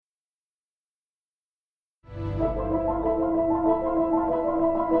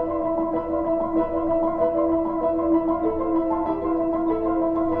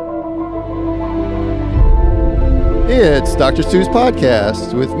It's Dr. Stu's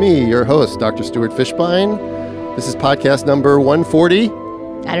podcast with me, your host, Dr. Stuart Fishbein. This is podcast number 140.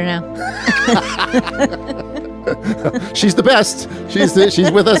 I don't know. She's the best. She's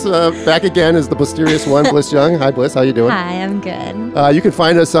with us back again as the mysterious one, Bliss Young. Hi, Bliss. How you doing? Hi, I'm good. You can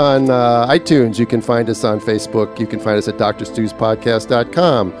find us on iTunes. You can find us on Facebook. You can find us at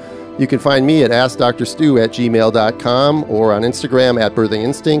drstuspodcast.com. You can find me at askdrstu@gmail.com or on Instagram at Birthing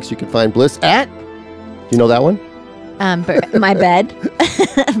Instincts. You can find Bliss at, you know that one? My bed,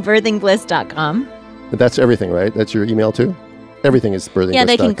 birthingbliss.com. That's everything, right? That's your email too? Everything is birthingbliss.com. Yeah,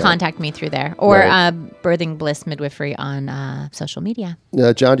 they can contact me through there. Or right. Birthing Bliss Midwifery on social media.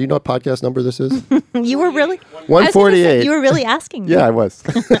 John, do you know what podcast number this is? You were really? 148. You were really asking me. Yeah, I was.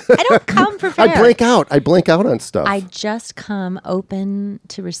 I don't come prepared. I blank out on stuff. I just come open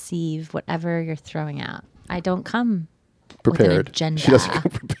to receive whatever you're throwing out. I don't come prepared. With an agenda. She doesn't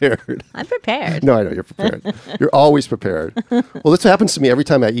come prepared. I'm prepared. No, I know you're prepared. You're always prepared. Well, this happens to me every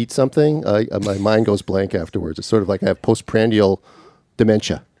time I eat something. My mind goes blank afterwards. It's sort of like I have postprandial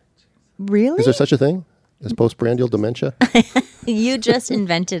dementia. Really? Is there such a thing as postprandial dementia? You just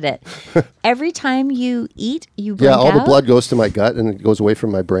invented it. Every time you eat, you blank out? Yeah, all the blood goes to my gut and it goes away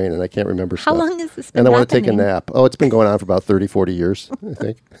from my brain and I can't remember stuff. How long has this been And I want to happening? take a nap. Oh, it's been going on for about 30, 40 years, I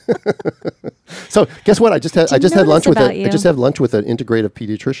think. So, guess what? I just had lunch with an integrative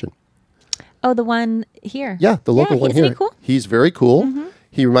pediatrician. Oh, the one here. Yeah, the local one here. Isn't he cool? He's very cool. Mm-hmm.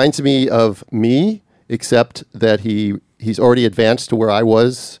 He reminds me of me, except that he's already advanced to where I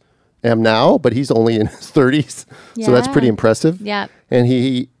am now, but he's only in his 30s. Yeah. So that's pretty impressive. Yeah. And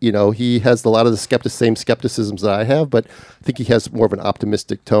he has a lot of the same skepticisms that I have, but I think he has more of an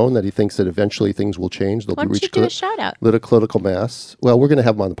optimistic tone that he thinks that eventually things will change. Why don't you do a shout out? Little critical mass. Well, we're going to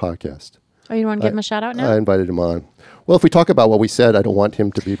have him on the podcast. Oh, you want to give him a shout out now? I invited him on. Well, if we talk about what we said, I don't want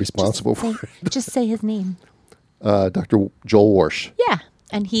him to be responsible for it. Just say his name. Dr. Joel Warsh. Yeah.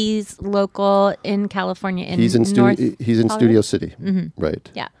 And he's local in California. He's in Studio City. Mm-hmm. Right.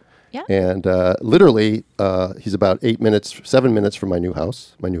 Yeah. Yeah. And literally, he's about 7 minutes from my new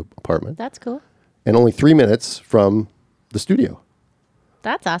house, my new apartment. That's cool. And only 3 minutes from the studio.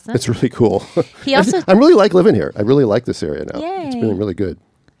 That's awesome. It's really cool. He also, I really like living here. I really like this area now. Yay. It's been really good.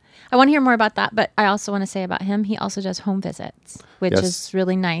 I want to hear more about that, but I also want to say about him, he also does home visits, which is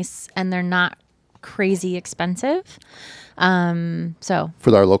really nice, and they're not crazy expensive. So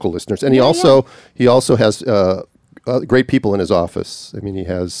for our local listeners, and he also has great people in his office. I mean, he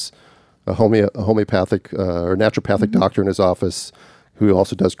has a homeopathic or naturopathic doctor in his office who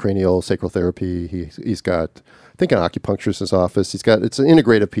also does cranial sacral therapy. He's got, I think, an acupuncturist in his office. It's an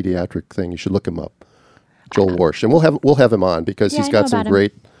integrative pediatric thing. You should look him up, Joel Warsh, and we'll have him on because he's got some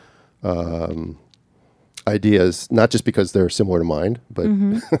great ideas. Not just because they're similar to mine, but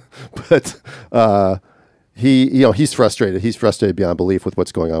but he's frustrated. He's frustrated beyond belief with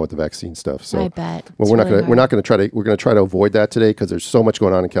what's going on with the vaccine stuff. So I bet. Well, we're going to try to avoid that today because there's so much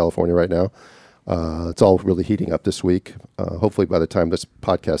going on in California right now. It's all really heating up this week. Hopefully, by the time this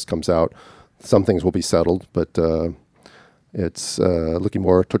podcast comes out, some things will be settled. But it's looking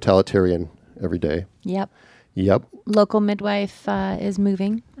more totalitarian every day. Yep. Local midwife is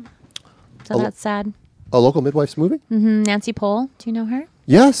moving, so that's sad. A local midwife's moving? Mm-hmm. Nancy Pohl. Do you know her?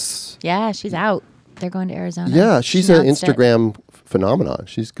 Yes. Yeah, she's out. They're going to Arizona. Yeah, she's an Instagram phenomenon.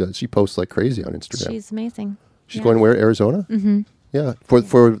 She's good. She posts like crazy on Instagram. She's amazing. She's going where? Arizona? Mm-hmm. Yeah,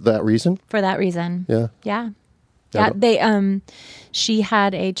 for that reason? For that reason. Yeah. Yeah. She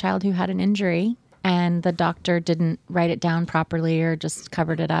had a child who had an injury, and the doctor didn't write it down properly or just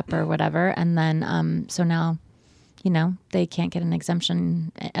covered it up or whatever. And then, so now, they can't get an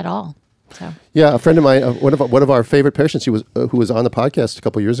exemption at all. So. Yeah, a friend of mine, one of our favorite patients, who was on the podcast a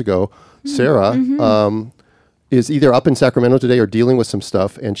couple years ago, Sarah, is either up in Sacramento today or dealing with some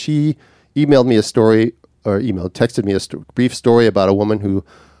stuff, and she emailed me a story, or texted me a brief story about a woman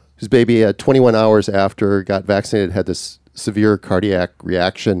whose baby at 21 hours after got vaccinated had this severe cardiac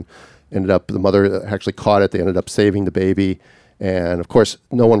reaction. The mother actually caught it. They ended up saving the baby, and of course,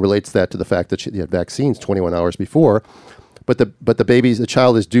 no one relates that to the fact that she had vaccines 21 hours before. But the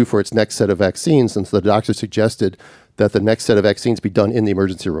child is due for its next set of vaccines, and so the doctor suggested that the next set of vaccines be done in the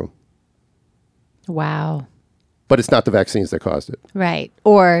emergency room. Wow. But it's not the vaccines that caused it. Right.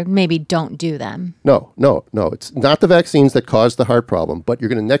 Or maybe don't do them. No. It's not the vaccines that caused the heart problem, but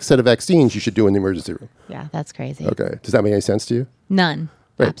the next set of vaccines you should do in the emergency room. Yeah, that's crazy. Okay. Does that make any sense to you? None.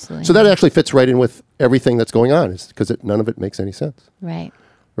 Right. Absolutely. So that actually fits right in with everything that's going on, because none of it makes any sense. Right.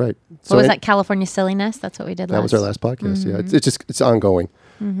 Right. So was that California silliness? That's what we did last. That was our last podcast. Mm-hmm. Yeah. It's ongoing.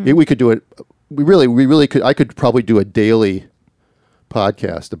 Mm-hmm. We could do it. We really could. I could probably do a daily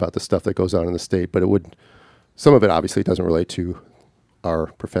podcast about the stuff that goes on in the state, but it would some of it obviously doesn't relate to our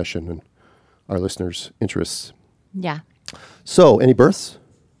profession and our listeners' interests. Yeah. So, any births?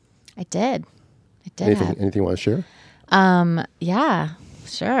 I did. Anything you want to share? Yeah,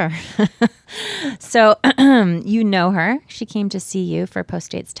 sure. So, you know her. She came to see you for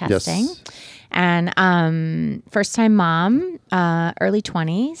post-dates testing. Yes. And first-time mom, early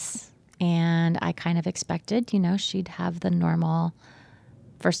 20s. And I kind of expected, she'd have the normal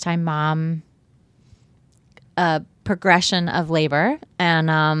first-time mom progression of labor.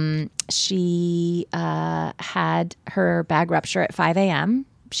 And she had her bag rupture at 5 a.m.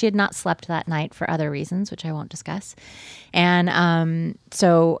 She had not slept that night for other reasons, which I won't discuss. And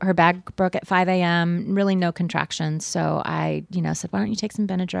so her bag broke at 5 a.m., really no contractions. So I, said, why don't you take some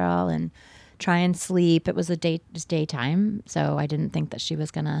Benadryl and try and sleep. It was daytime. So I didn't think that she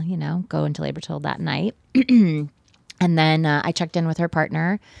was going to, go into labor till that night. And then I checked in with her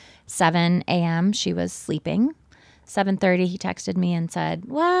partner. 7 a.m. she was sleeping. 7:30 he texted me and said,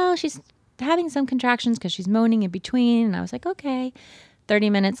 well, she's having some contractions because she's moaning in between. And I was like, okay. 30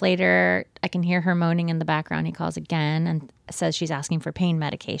 minutes later, I can hear her moaning in the background. He calls again and says she's asking for pain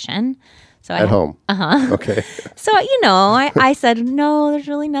medication. So At home? Uh-huh. Okay. So, I said, no, there's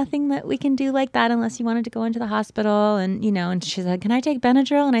really nothing that we can do like that unless you wanted to go into the hospital. And, and she said, can I take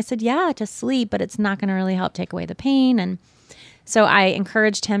Benadryl? And I said, yeah, to sleep, but it's not going to really help take away the pain. And so I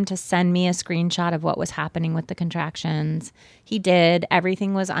encouraged him to send me a screenshot of what was happening with the contractions. He did.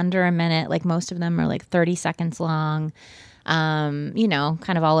 Everything was under a minute. Like most of them are like 30 seconds long.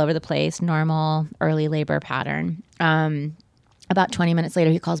 Kind of all over the place, normal early labor pattern. About 20 minutes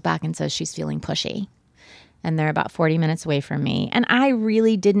later, he calls back and says she's feeling pushy. And they're about 40 minutes away from me. And I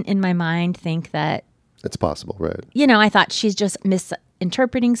really didn't in my mind think that it's possible, right? I thought she's just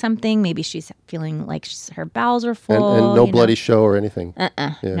misinterpreting something. Maybe she's feeling like her bowels are full. And no bloody show or anything.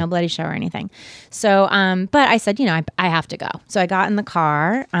 Yeah. No bloody show or anything. So, but I said, I have to go. So I got in the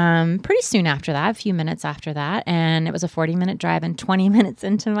car pretty soon after that, a few minutes after that. And it was a 40-minute drive. And 20 minutes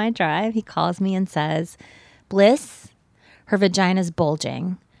into my drive, he calls me and says, Bliss, her vagina's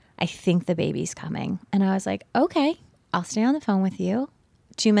bulging. I think the baby's coming. And I was like, okay, I'll stay on the phone with you.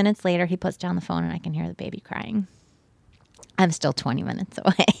 2 minutes later, he puts down the phone and I can hear the baby crying. I'm still 20 minutes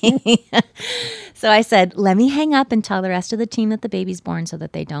away. So I said, let me hang up and tell the rest of the team that the baby's born so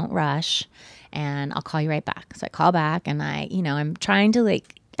that they don't rush. And I'll call you right back. So I call back and I'm trying to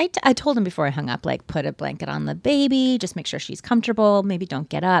I told him before I hung up, put a blanket on the baby, just make sure she's comfortable. Maybe don't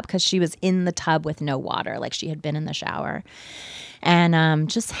get up because she was in the tub with no water, like she had been in the shower. And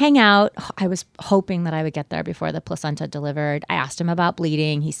just hang out. I was hoping that I would get there before the placenta delivered. I asked him about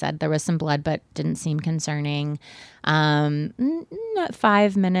bleeding. He said there was some blood, but didn't seem concerning. 5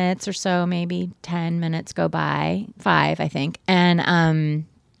 minutes or so, maybe 10 minutes go by. 5, I think. And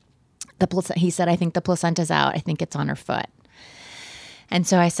he said, I think the placenta's out. I think it's on her foot. And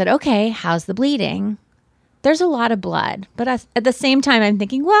so I said, okay, how's the bleeding? There's a lot of blood. But at the same time, I'm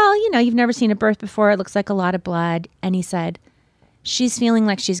thinking, well, you've never seen a birth before. It looks like a lot of blood. And he said, she's feeling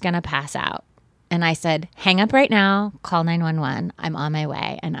like she's going to pass out. And I said, hang up right now, call 911. I'm on my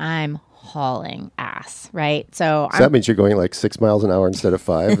way. And I'm hauling ass, right? So that means you're going like 6 miles an hour instead of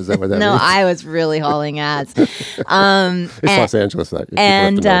 5? Is that what that no, means? No, I was really hauling ass. It's Los Angeles.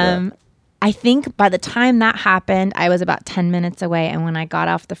 I think by the time that happened, I was about 10 minutes away. And when I got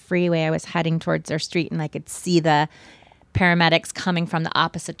off the freeway, I was heading towards their street and I could see the paramedics coming from the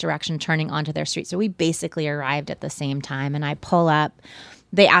opposite direction, turning onto their street. So we basically arrived at the same time. And I pull up.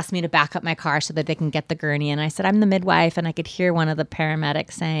 They asked me to back up my car so that they can get the gurney. And I said, I'm the midwife. And I could hear one of the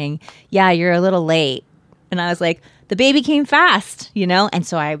paramedics saying, yeah, you're a little late. And I was like, the baby came fast, And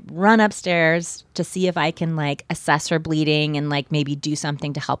so I run upstairs to see if I can assess her bleeding and maybe do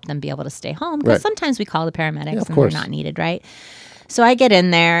something to help them be able to stay home. Because sometimes we call the paramedics and they're not needed, right? So I get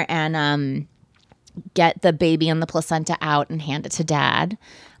in there and get the baby and the placenta out and hand it to Dad.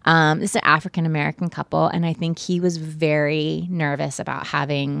 This is an African-American couple. And I think he was very nervous about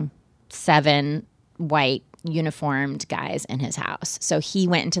having 7 white uniformed guys in his house. So he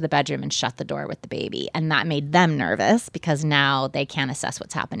went into the bedroom and shut the door with the baby. And that made them nervous because now they can't assess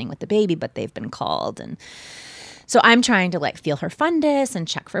what's happening with the baby, but they've been called. And so I'm trying to feel her fundus and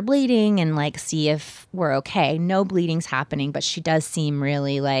check for bleeding and see if we're okay. No bleeding's happening, but she does seem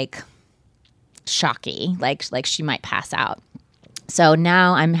really shocky, like she might pass out. So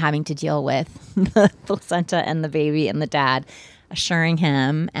now I'm having to deal with the placenta and the baby and the dad, assuring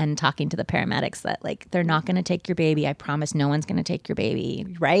him and talking to the paramedics that they're not going to take your baby. I promise no one's going to take your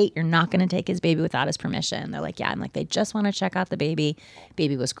baby, right? You're not going to take his baby without his permission. They're like, yeah. I'm like, they just want to check out the baby.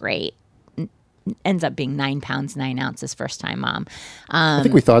 Baby was great. Ends up being 9 pounds, 9 ounces, first time mom. I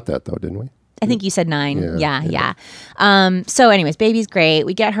think we thought that though, didn't we? I think you said 9. Yeah, Yeah. So anyways, baby's great.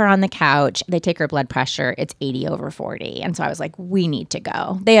 We get her on the couch. They take her blood pressure. It's 80/40. And so I was like, we need to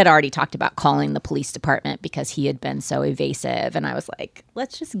go. They had already talked about calling the police department because he had been so evasive. And I was like,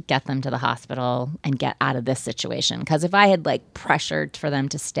 let's just get them to the hospital and get out of this situation. Because if I had like pressured for them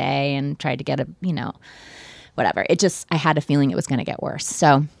to stay and tried to get a, whatever, I had a feeling it was going to get worse.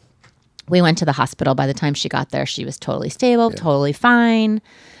 So we went to the hospital. By the time she got there, she was totally stable, totally fine.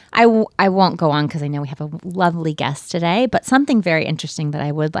 I won't go on because I know we have a lovely guest today, but something very interesting that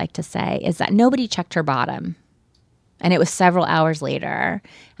I would like to say is that nobody checked her bottom. And it was several hours later.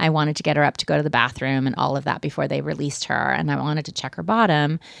 I wanted to get her up to go to the bathroom and all of that before they released her. And I wanted to check her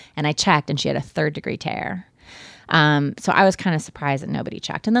bottom. And I checked, and she had a 3rd-degree tear. So I was kind of surprised that nobody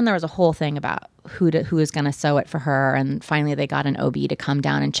checked. And then there was a whole thing about who was going to sew it for her. And finally they got an OB to come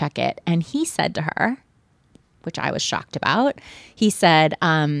down and check it. And he said to her, which I was shocked about, he said,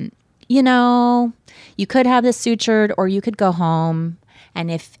 you could have this sutured or you could go home. And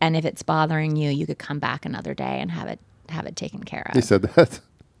if it's bothering you, you could come back another day and have it taken care of. He said that?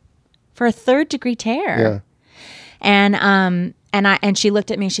 For a 3rd-degree tear. Yeah. And she looked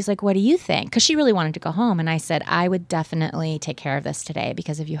at me. She's like, "What do you think?" Because she really wanted to go home. And I said, "I would definitely take care of this today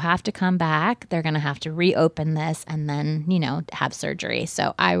because if you have to come back, they're going to have to reopen this and then have surgery.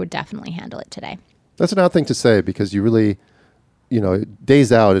 So I would definitely handle it today." That's an odd thing to say because you really,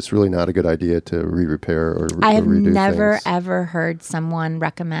 days out, it's really not a good idea to re-repair or redo things. I have never, ever heard someone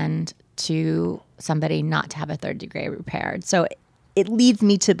recommend to somebody not to have a 3rd-degree repaired. So it leads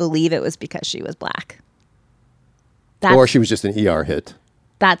me to believe it was because she was Black. Or she was just an ER hit.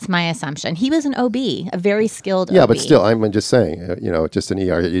 That's my assumption. He was an OB, a very skilled OB. Yeah, but still, I'm just saying, just an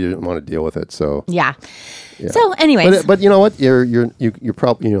ER hit. You didn't want to deal with it, so. Yeah. So, anyways. But you know what? You're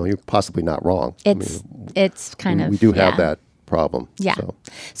probably, you're possibly not wrong. It's kind of. We do have that problem. Yeah.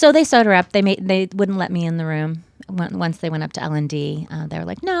 So they sewed her up. They wouldn't let me in the room. Once they went up to L&D, they were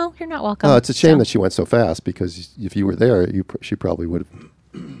like, "No, you're not welcome." It's a shame that she went so fast because if you were there, she probably would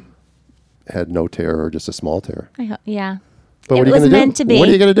have had no tear or just a small tear. Yeah. But it was meant to be. What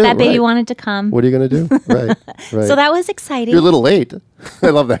are you going to do? That baby wanted to come. What are you going to do? Right. So that was exciting. You're a little late. I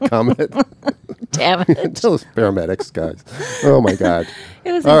love that comment. Damn it. Those paramedics, guys. Oh, my God.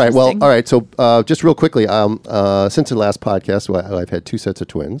 It was all right. Well, all right. So just real quickly, since the last podcast, I've had 2 sets of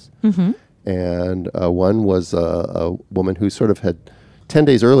twins. Mm-hmm. And one was a woman who sort of had 10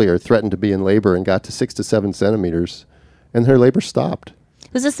 days earlier threatened to be in labor and got to 6 to 7 centimeters, and her labor stopped.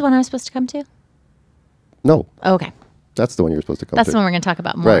 Was this the one I was supposed to come to? No. Oh, okay. That's the one you're supposed to come to. That's the one we're going to talk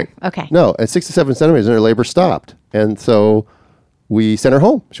about more. Right. Okay. No, at 6 to 7 centimeters, and her labor stopped. And so we sent her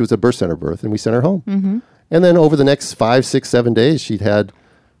home. She was a birth center birth, and we sent her home. Mm-hmm. And then over the next 5, 6, 7 days, she'd had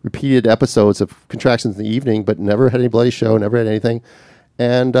repeated episodes of contractions in the evening, but never had any bloody show, never had anything.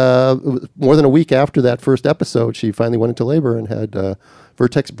 And more than a week after that first episode, she finally went into labor and had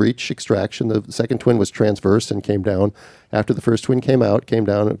vertex breech extraction. The second twin was transverse and came down after the first twin came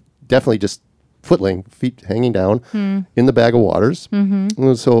down, definitely just footling, feet hanging down in the bag of waters. Mm-hmm.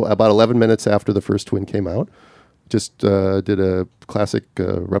 And so about 11 minutes after the first twin came out, just did a classic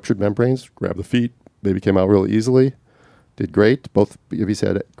ruptured membranes, grabbed the feet. Baby came out real easily, did great. Both babies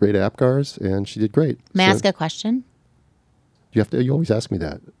had great APGARs, and she did great. May I ask a question? You always ask me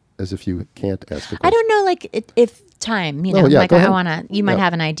that as if you can't ask a question. I don't know, if time, go ahead. I want to, you might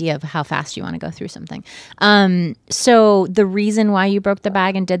have an idea of how fast you want to go through something. So the reason why you broke the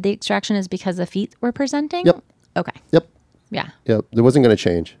bag and did the extraction is because the feet were presenting? Yep. Okay. Yep. Yeah. Yep. There wasn't going to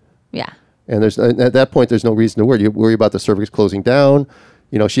change. Yeah. And at that point, there's no reason to worry. You worry about the cervix closing down.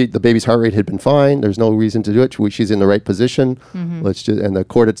 The baby's heart rate had been fine. There's no reason to do it. She's in the right position. Mm-hmm. And the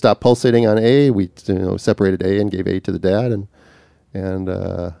cord had stopped pulsating on A. We separated A and gave A to the dad, and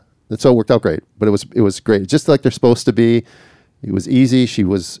so it worked out great. But it was great, just like they're supposed to be. It was easy. She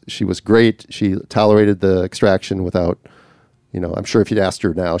was great. She tolerated the extraction without. I'm sure if you'd asked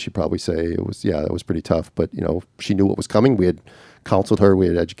her now, she'd probably say it was pretty tough. But she knew what was coming. We had counseled her. We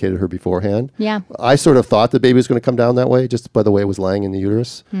had educated her beforehand. Yeah. I sort of thought the baby was going to come down that way, just by the way it was lying in the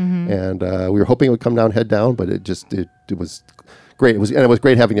uterus. Mm-hmm. And we were hoping it would come down head down, but it was great. It was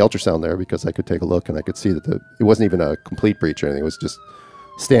great having the ultrasound there because I could take a look and I could see that it wasn't even a complete breach or anything. It was just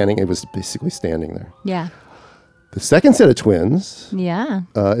standing. It was basically standing there. Yeah. The second set of twins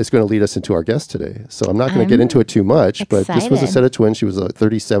is going to lead us into our guest today. So I'm not going to get into it too much, but this was a set of twins. She was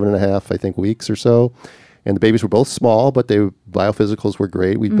 37 and a half, I think, weeks or so. And the babies were both small, but biophysicals were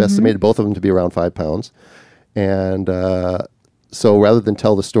great. We estimated both of them to be around 5 pounds. And so rather than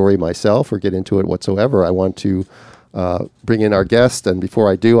tell the story myself or get into it whatsoever, I want to bring in our guest. And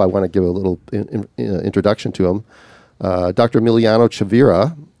before I do, I want to give a little introduction to him. Dr. Emiliano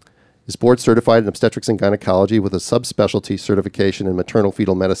Chavira is board certified in obstetrics and gynecology with a subspecialty certification in maternal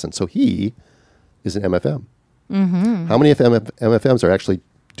fetal medicine. So he is an MFM. Mm-hmm. How many MFMs are actually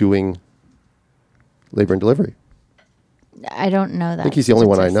doing labor and delivery? I don't know that. I think he's the only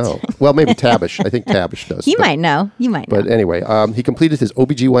one I know. Well, maybe Tabish. I think Tabish does. You might know. You might know. But anyway, he completed his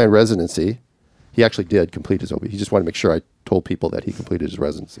OBGYN residency. He actually did complete his OB. He just wanted to make sure I told people that he completed his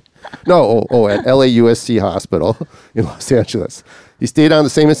residency. No, at LAUSC Hospital in Los Angeles. He stayed on the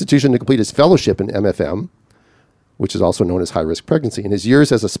same institution to complete his fellowship in MFM, which is also known as high-risk pregnancy. In his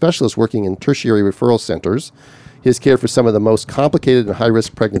years as a specialist working in tertiary referral centers, he has cared for some of the most complicated and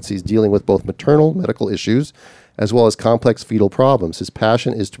high-risk pregnancies, dealing with both maternal medical issues as well as complex fetal problems. His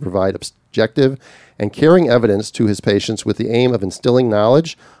passion is to provide objective and caring evidence to his patients with the aim of instilling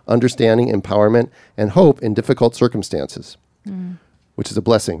knowledge, understanding, empowerment, and hope in difficult circumstances, which is a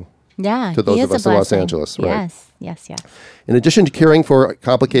blessing to those of us in Los Angeles. Right? Yes. In addition to caring for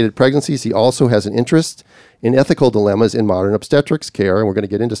complicated pregnancies, he also has an interest in ethical dilemmas in modern obstetrics care, and we're going to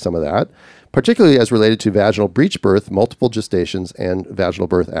get into some of that, particularly as related to vaginal breech birth, multiple gestations, and vaginal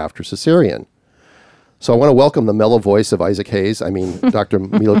birth after cesarean. So I want to welcome the mellow voice of Isaac Hayes, Dr.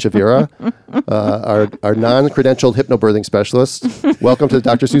 Milo Chavira, our non-credentialed hypnobirthing specialist. Welcome to the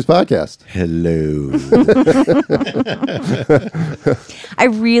Dr. Seuss podcast. Hello. I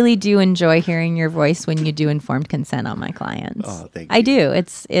really do enjoy hearing your voice when you do informed consent on my clients. Oh, thank you. I do.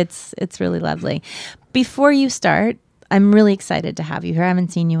 It's really lovely. Before you start, I'm really excited to have you here. I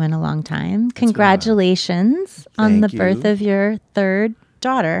haven't seen you in a long time. Congratulations on the birth of your third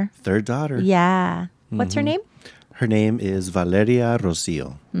daughter. Third daughter. Yeah. What's her name? Her name is Valeria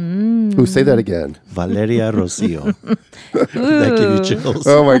Rocio. Who, say that again? Valeria Rocio. That give you chills.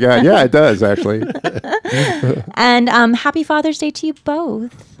 Oh my God. Yeah, it does actually. And happy Father's Day to you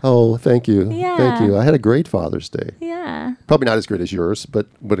both. Oh, thank you. Yeah. Thank you. I had a great Father's Day. Yeah. Probably not as great as yours, but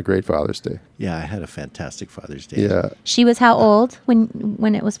a great Father's Day. Yeah, I had a fantastic Father's Day. Yeah. She was how old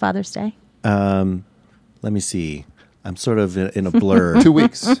when it was Father's Day? Let me see. I'm sort of in a blur. 2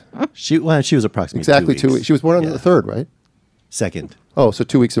 weeks. She was approximately Exactly 2 weeks. 2 weeks. She was born on the 3rd, right? Second. Oh, so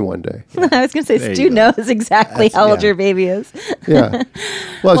 2 weeks in one day. I was going to say, There Stu you go. knows exactly how old your baby is. Yeah.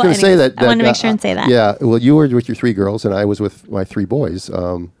 Well, I was going to say anyways, that. I wanted to make sure and say that. Yeah. Well, you were with your 3 girls, and I was with my 3 boys.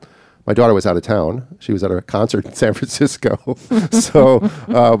 My daughter was out of town. She was at a concert in San Francisco. So,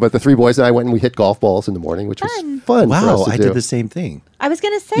 but the 3 boys and I went and we hit golf balls in the morning, which was fun. For Wow, us to I do. did the same thing. I was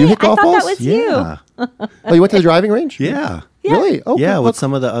going to say, You I hit thought golf that balls? was you. Yeah. Oh, you went to the driving range? Yeah. Really? Oh, Yeah, cool. with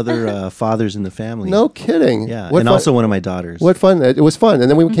some of the other fathers in the family. No kidding. Yeah, What and fun. also one of my daughters. What fun. It was fun. And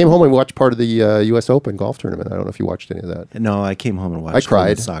then we came home and watched part of the U.S. Open golf tournament. I don't know if you watched any of that. No, I came home and watched I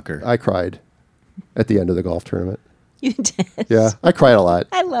cried. soccer. I cried at the end of the golf tournament. You did. Yeah, I cried a lot.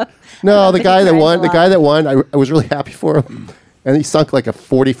 I love No, the that guy he that cries won. a The lot. guy that won. I was really happy for him, and he sunk like a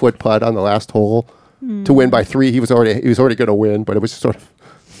 40-foot putt on the last hole to win by 3. He was already going to win, but it was sort of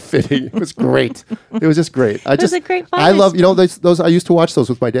fitting. It was great. It was just great. I was a great I love Father's those. I used to watch those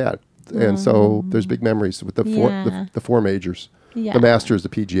with my dad, and so there's big memories with the Yeah. four majors, Yeah. the Masters, the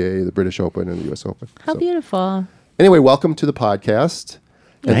PGA, the British Open, and the U.S. Open. How So, beautiful. anyway, welcome to the podcast,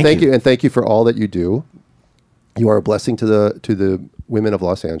 and Thank you. and thank you for all that you do. You are a blessing to the women of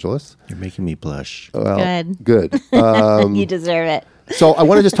Los Angeles. You're making me blush. Well, Good. Good. You deserve it. So I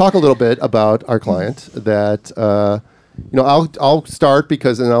want to just talk a little bit about our client. That I'll start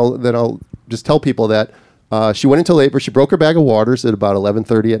because then I'll just tell people that she went into labor. She broke her bag of waters at about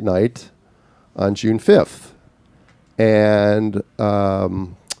 11:30 at night on June 5th, and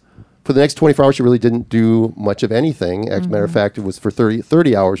for the next 24 hours she really didn't do much of anything. As a matter of fact, it was for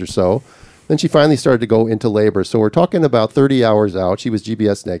 30 hours or so. Then she finally started to go into labor. So we're talking about 30 hours out. She was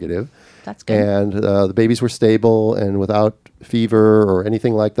GBS negative. That's good. And the babies were stable and without fever or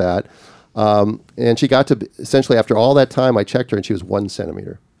anything like that. And she got to, essentially after all that time, I checked her and she was 1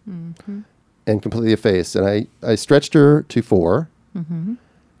 centimeter and completely effaced. And I stretched her to 4.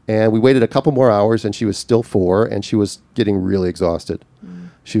 And we waited a couple more hours and she was still 4 and she was getting really exhausted.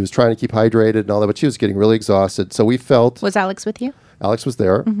 She was trying to keep hydrated and all that, but she was getting really exhausted. So we felt... Was Alex with you? Alex was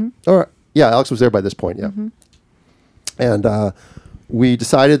there. Yeah, Alex was there by this point, yeah. And we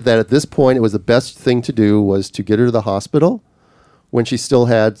decided that at this point it was the best thing to do was to get her to the hospital when she still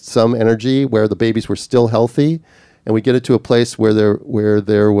had some energy, where the babies were still healthy, and we get it to a place where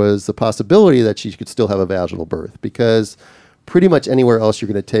there was the possibility that she could still have a vaginal birth. Because pretty much anywhere else you're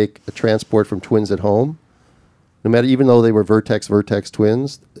going to take a transport from twins at home, no matter, even though they were vertex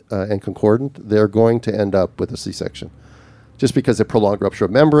twins and concordant, they're going to end up with a C-section. Just because of prolonged rupture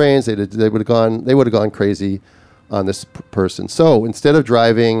of membranes, they would have gone crazy on this person. So instead of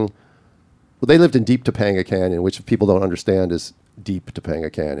driving, well, they lived in deep Topanga Canyon, which if people don't understand is deep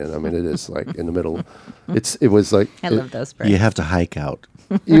Topanga Canyon. I mean, it is like in the middle. It was like I love those birds. You have to hike out.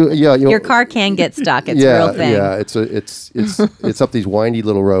 Your car can get stuck. It's a real thing. Yeah, it's up these windy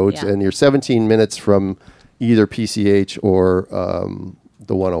little roads, Yeah. and you're 17 minutes from either PCH or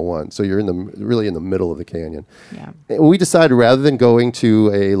the 101. So you're really in the middle of the canyon. Yeah. And we decided rather than going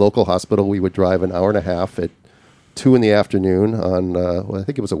to a local hospital, we would drive an hour and a half at 2 in the afternoon on, I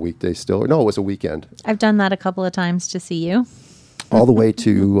think it was a weekday still. No, it was a weekend. I've done that a couple of times to see you. All the way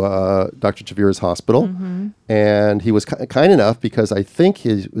to Dr. Chavira's hospital. Mm-hmm. And he was kind enough, because I think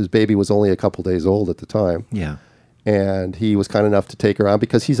his baby was only a couple days old at the time. Yeah. And he was kind enough to take her on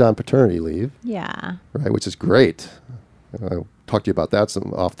because he's on paternity leave, Yeah. right? Which is great. I'll talk to you about that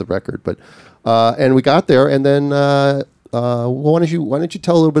some off the record. But and we got there, and then why don't you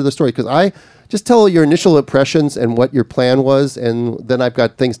tell a little bit of the story? Because I just tell your initial impressions and what your plan was, and then I've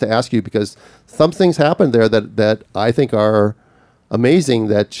got things to ask you, because some things happened there that I think are amazing,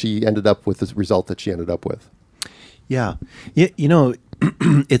 that she ended up with this result that she ended up with. Yeah. You know,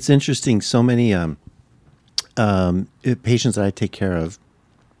 it's interesting. So many patients that I take care of,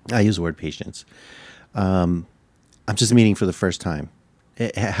 I use the word patients, I'm just meeting for the first time.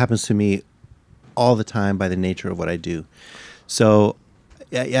 It happens to me all the time by the nature of what I do. So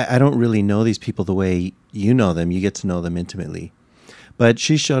I don't really know these people the way you know them. You get to know them intimately. But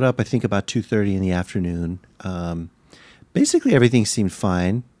she showed up, I think, about 2:30 in the afternoon. Basically, everything seemed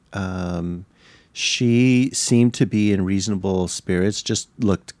fine. She seemed to be in reasonable spirits, just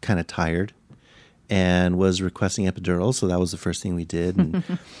looked kind of tired, and was requesting epidural. So that was the first thing we did. And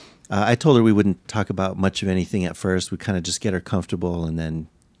I told her we wouldn't talk about much of anything at first. We'd kind of just get her comfortable and then,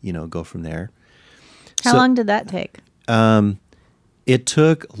 go from there. How long did that take? It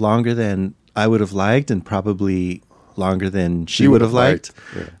took longer than I would have liked, and probably longer than she would have liked.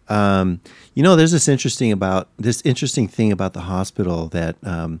 Yeah. There's this interesting thing about the hospital, that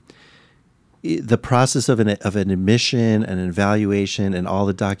the process of an admission and an evaluation and all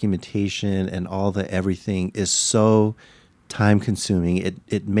the documentation and all the everything is so time consuming.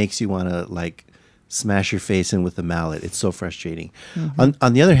 It makes you want to smash your face in with a mallet. It's so frustrating. Mm-hmm.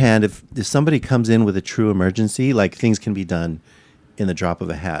 On the other hand, if somebody comes in with a true emergency, things can be done in the drop of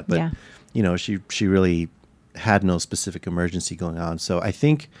a hat. But she really had no specific emergency going on. So I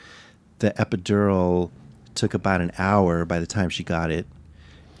think the epidural took about an hour by the time she got it.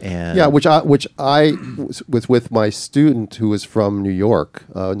 And which I was with my student who was from New York,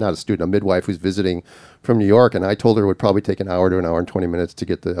 not a student, a midwife who's visiting from New York, and I told her it would probably take an hour to an hour and 20 minutes to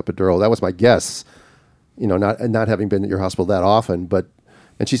get the epidural. That was my guess, not having been at your hospital that often,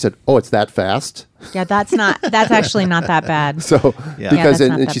 and she said, "Oh, it's that fast?" Yeah, that's actually not that bad. So because that's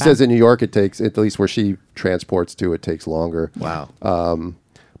not that she bad. says in New York it takes, at least where she transports to, it takes longer. Wow.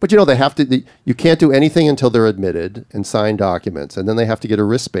 But they have to. You can't do anything until they're admitted and sign documents, and then they have to get a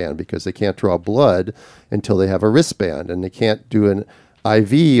wristband, because they can't draw blood until they have a wristband, and they can't do an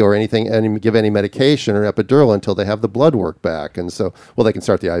IV or anything, and give any medication or epidural until they have the blood work back. And so, they can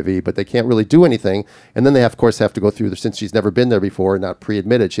start the IV, but they can't really do anything. And then they of course have to go through, since she's never been there before, not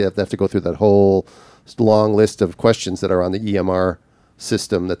pre-admitted, she have to go through that whole long list of questions that are on the EMR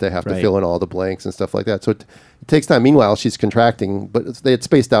system that they have to fill in all the blanks and stuff like that. So it takes time. Meanwhile, she's contracting, but they had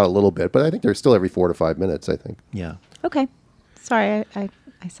spaced out a little bit. But I think they're still every 4 to 5 minutes, I think. Yeah. Okay. Sorry, I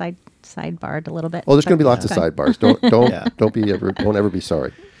sidebarred a little bit. Oh, there's going to be but lots of it's fine. sidebars. Don't ever be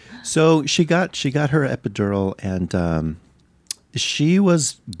sorry. So she got her epidural, and she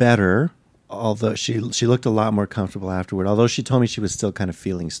was better, although she looked a lot more comfortable afterward, although she told me she was still kind of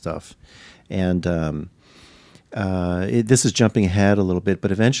feeling stuff. And this is jumping ahead a little bit,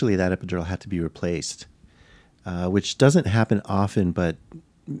 but eventually that epidural had to be replaced, which doesn't happen often, but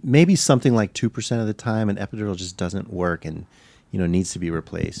maybe something like 2% of the time an epidural just doesn't work and needs to be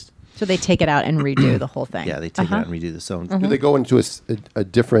replaced. So they take it out and redo the whole thing. Yeah, they take it out and redo the zone. Do they go into a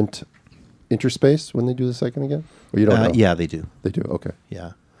different interspace when they do the second again? Or you don't know? Yeah, they do. They do, okay.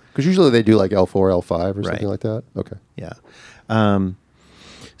 Yeah. Because usually they do like L4, L5 or something like that? Okay. Yeah.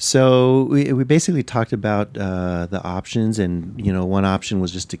 So we basically talked about the options, and one option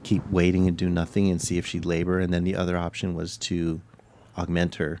was just to keep waiting and do nothing and see if she'd labor, and then the other option was to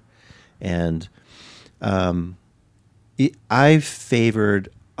augment her. And I favored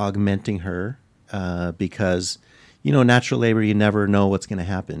augmenting her because natural labor, you never know what's going to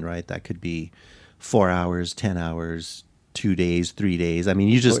happen, right? That could be 4 hours, 10 hours, 2 days, 3 days. I mean,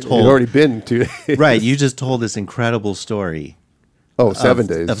 you just told... It's already been 2 days. Right, you just told this incredible story. Oh, 7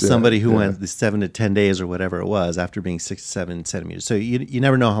 days. Of somebody who went the 7 to 10 days or whatever it was after being 6 to 7 centimeters. So you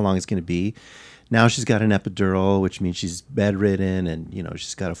never know how long it's going to be. Now she's got an epidural, which means she's bedridden, and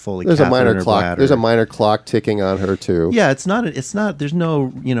she's got a Foley There's a catheter in minor her clock. bladder. There's a minor clock ticking on her too. Yeah, it's not. There's no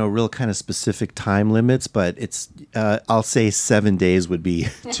real kind of specific time limits, but it's. I'll say 7 days would be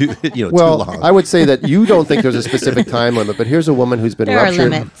too too long. I would say that you don't think there's a specific time limit, but here's a woman who's been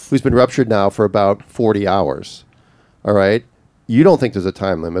ruptured now for about 40 hours. All right. You don't think there's a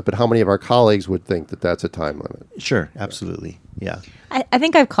time limit, but how many of our colleagues would think that that's a time limit? Sure, absolutely. Yeah. I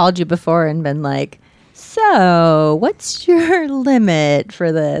think I've called you before and been like, so what's your limit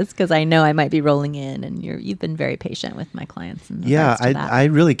for this? Because I know I might be rolling in, and you've been very patient with my clients. Yeah, I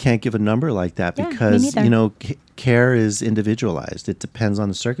really can't give a number like that because, care is individualized. It depends on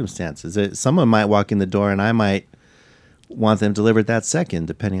the circumstances. Someone might walk in the door and I might want them delivered that second,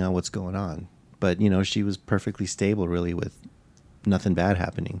 depending on what's going on. But, she was perfectly stable, really, with nothing bad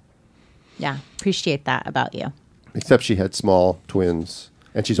happening. Yeah, appreciate that about you. Except she had small twins,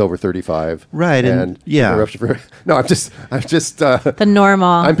 and she's over 35. Right, and yeah. No, I'm just the normal.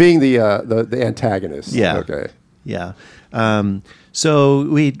 I'm being the antagonist. Yeah. Okay. Yeah. So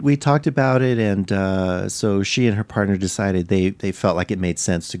we talked about it, and so she and her partner decided they felt like it made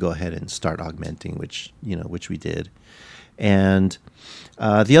sense to go ahead and start augmenting, which we did. And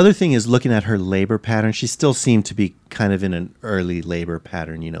the other thing is looking at her labor pattern. She still seemed to be kind of in an early labor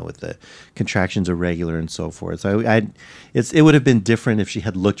pattern, with the contractions irregular and so forth. So it would have been different if she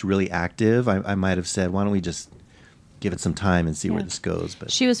had looked really active. I might have said, why don't we just give it some time and see where this goes.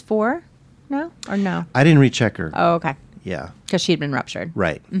 But she was 4 now, or no? I didn't recheck her. Oh, okay. Yeah. Because she had been ruptured.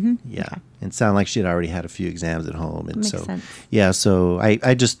 Right. Mm-hmm. Yeah. Okay. It sounded like she had already had a few exams at home. And Makes sense. Yeah, so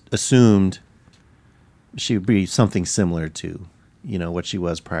I just assumed she would be something similar to what she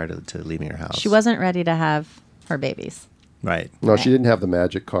was prior to leaving her house. She wasn't ready to have her babies. Right. No, she didn't have the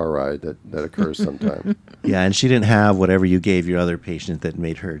magic car ride that occurs sometimes. Yeah, and she didn't have whatever you gave your other patient that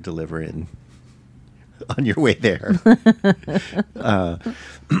made her deliver in on your way there.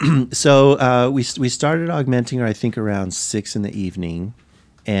 So we started augmenting her, I think, around 6 p.m,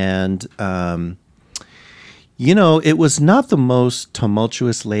 and it was not the most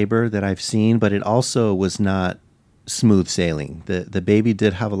tumultuous labor that I've seen, but it also was not smooth sailing. The baby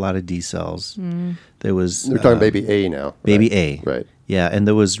did have a lot of D cells. There was We're talking baby A now. Baby right? A. Right. Yeah, and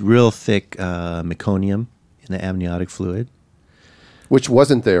there was real thick meconium in the amniotic fluid. Which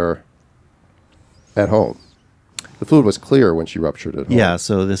wasn't there at home. The fluid was clear when she ruptured at home. Yeah,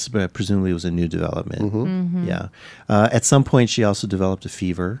 so this presumably was a new development. Mm-hmm. Mm-hmm. Yeah. At some point, she also developed a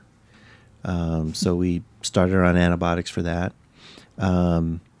fever. So we started her on antibiotics for that.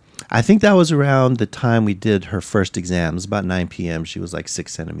 I think that was around the time we did her first exam. It was about 9 p.m. She was like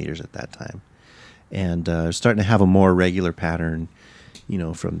 6 centimeters at that time. And starting to have a more regular pattern,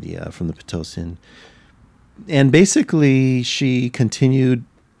 from the Pitocin. And basically, she continued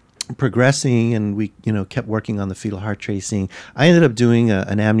progressing, and we, kept working on the fetal heart tracing. I ended up doing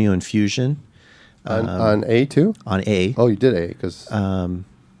an amnio infusion. On A too? On A. Oh, you did A, because I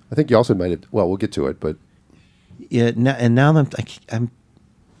think you also might have, well, we'll get to it, but. Yeah, now I'm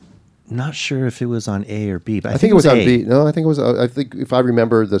not sure if it was on A or B, but I think it was on A. B. No, I think it was, I think if I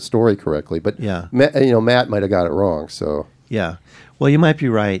remember the story correctly, but yeah. Matt might have got it wrong, so. Yeah. Well, you might be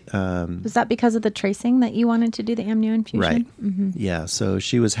right. Was that because of the tracing that you wanted to do the amnio infusion? Right. Mm-hmm. Yeah. So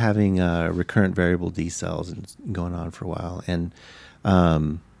she was having recurrent variable D cells and going on for a while. And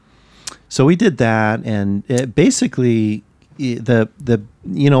so we did that. And basically,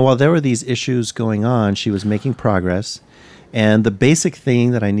 while there were these issues going on, she was making progress. And the basic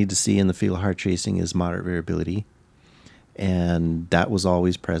thing that I need to see in the fetal heart tracing is moderate variability. And that was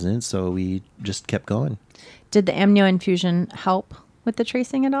always present. So we just kept going. Did the amnio infusion help with the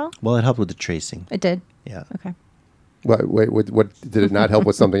tracing at all? Well, it helped with the tracing. It did? Yeah. Okay. What did it not help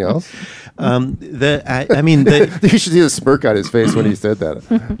with something else? You should see the smirk on his face when he said that.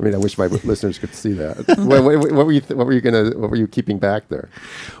 I mean, I wish my listeners could see that. What were you keeping back there?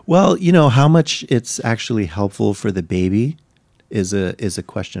 Well, how much it's actually helpful for the baby is a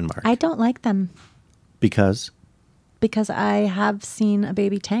question mark. I don't like them. Because I have seen a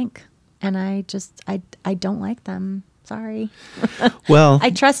baby tank, and I don't like them. Sorry. Well, I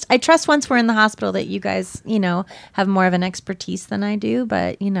trust once we're in the hospital that you guys, have more of an expertise than I do,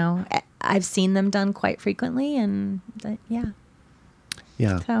 but I've seen them done quite frequently, and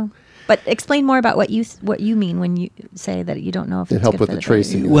yeah. So, but explain more about what you mean when you say that you don't know if it it's helped good with for the the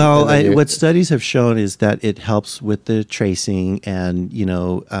tracing. baby. Well, what studies have shown is that it helps with the tracing, and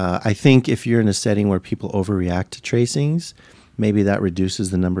I think if you're in a setting where people overreact to tracings, maybe that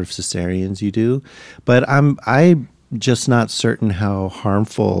reduces the number of cesareans you do. But I'm just not certain how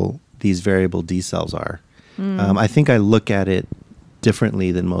harmful these variable D cells are. I think I look at it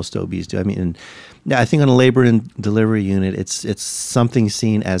differently than most OBs do. I mean, and I think on a labor and delivery unit, it's something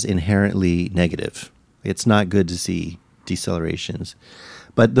seen as inherently negative. It's not good to see decelerations.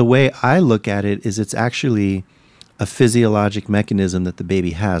 But the way I look at it is it's actually a physiologic mechanism that the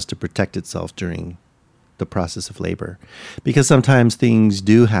baby has to protect itself during the process of labor. Because sometimes things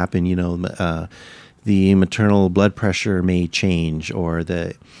do happen, the maternal blood pressure may change, or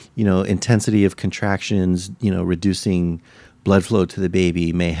the, intensity of contractions, reducing blood flow to the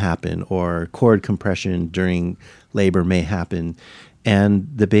baby may happen, or cord compression during labor may happen. And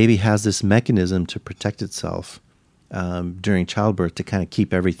the baby has this mechanism to protect itself during childbirth to kind of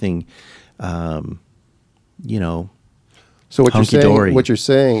keep everything, So hunky-dory. what you're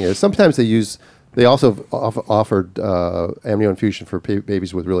saying is sometimes they also offered amnio infusion for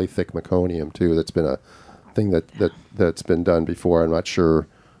babies with really thick meconium too. That's been a thing that's been done before. I'm not sure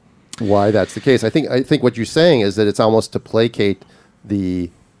why that's the case. I think what you're saying is that it's almost to placate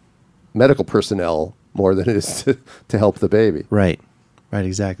the medical personnel more than it is to help the baby. Right,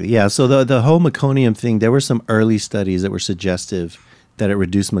 exactly. Yeah, so the whole meconium thing, there were some early studies that were suggestive that it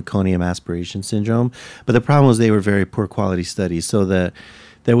reduced meconium aspiration syndrome, but the problem was they were very poor quality studies. So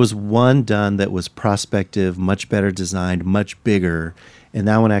there was one done that was prospective, much better designed, much bigger, and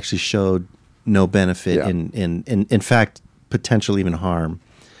that one actually showed no benefit, in fact, potential even harm.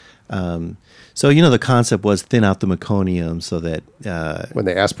 So, the concept was thin out the meconium so that... when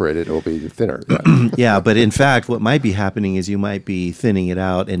they aspirate it, it'll be thinner. Yeah, but in fact, what might be happening is you might be thinning it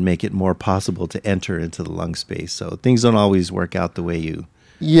out and make it more possible to enter into the lung space. So things don't always work out the way you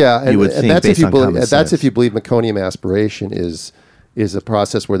would think that's based on common sense. That's if you believe meconium aspiration is a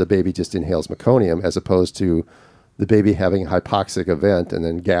process where the baby just inhales meconium, as opposed to the baby having a hypoxic event and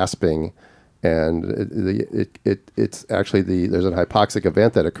then gasping. And it's actually there's a hypoxic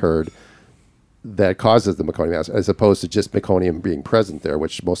event that occurred that causes the meconium, as opposed to just meconium being present there,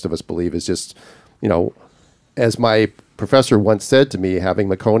 which most of us believe is just, as my professor once said to me, having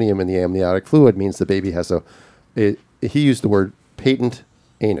meconium in the amniotic fluid means the baby has he used the word patent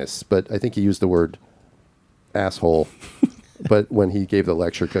anus, but I think he used the word asshole. But when he gave the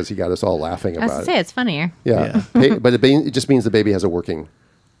lecture, because he got us all laughing about it. I was to say, it's funnier. Yeah. But it just means the baby has a working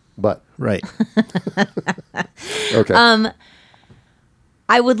butt. Right. Okay.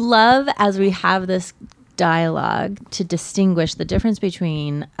 I would love, as we have this dialogue, to distinguish the difference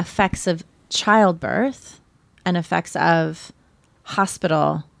between effects of childbirth and effects of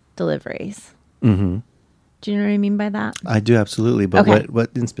hospital deliveries. Mm-hmm. Do you know what I mean by that? I do, absolutely. But Okay.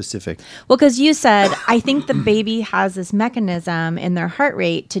 what in specific? Well, because you said, I think the baby has this mechanism in their heart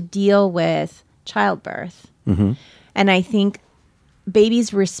rate to deal with childbirth. Mm-hmm. And I think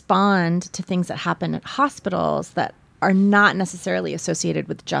babies respond to things that happen at hospitals that are not necessarily associated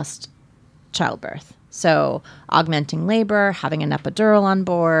with just childbirth. So augmenting labor, having an epidural on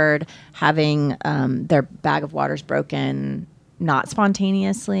board, having their bag of waters broken, not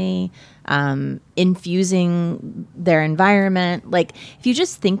spontaneously, infusing their environment. Like, if you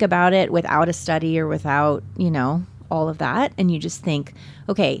just think about it without a study or without, all of that, and you just think,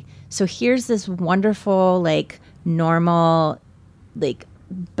 okay, so here's this wonderful, normal,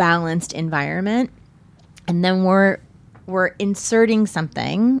 balanced environment, and then we're inserting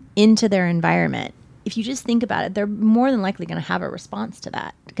something into their environment. If you just think about it, they're more than likely going to have a response to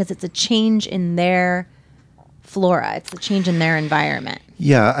that because it's a change in their flora. It's a change in their environment.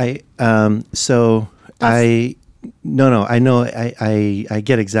 Yeah, I know. I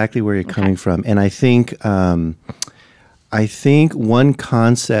get exactly where you're coming from, and I think one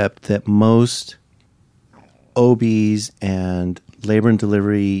concept that most OBs and labor and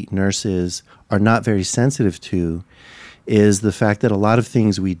delivery nurses are not very sensitive to is the fact that a lot of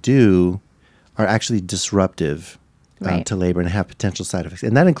things we do are actually disruptive to labor and have potential side effects.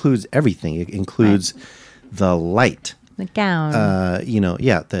 And that includes everything. It includes the light. The gown.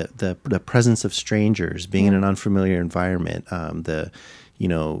 The presence of strangers, being in an unfamiliar environment,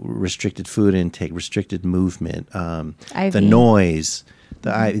 restricted food intake, restricted movement, the noise.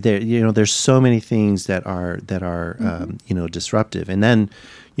 There's so many things that are disruptive. And then,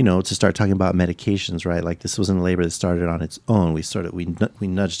 to start talking about medications, right? Like, this wasn't a labor that started on its own. We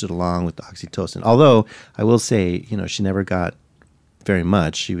nudged it along with the oxytocin. Although I will say, she never got very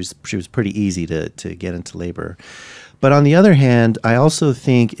much. She was pretty easy to get into labor. But on the other hand, I also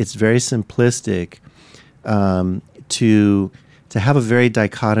think it's very simplistic to have a very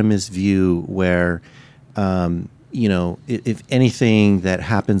dichotomous view where if anything that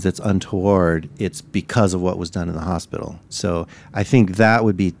happens that's untoward, it's because of what was done in the hospital. So I think that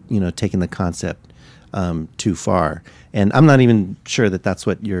would be, taking the concept too far. And I'm not even sure that that's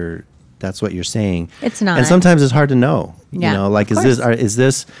what you're saying. It's not. And sometimes it's hard to know. Yeah, You know, like, of is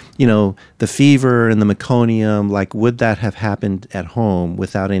this, you know, the fever and the meconium, like, would that have happened at home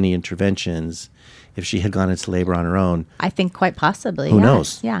without any interventions if she had gone into labor on her own? I think quite possibly. Who yes.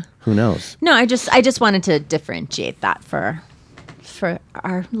 knows? Yeah. Who knows? No, I just wanted to differentiate that for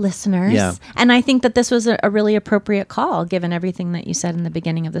our listeners. Yeah. And I think that this was a really appropriate call, given everything that you said in the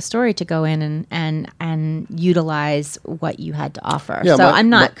beginning of the story, to go in and utilize what you had to offer. Yeah, so I'm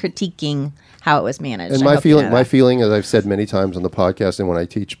not critiquing how it was managed. And I my hope you know feeling, my that. feeling, as I've said many times on the podcast and when I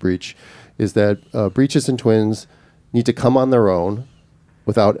teach breech, is that breeches and twins need to come on their own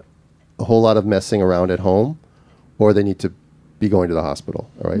without a whole lot of messing around at home, or they need to be going to the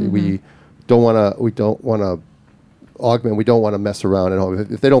hospital. All right? We don't want to augment. We don't want to mess around at home.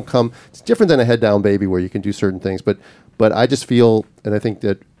 If they don't come, it's different than a head down baby where you can do certain things. But I just feel, and I think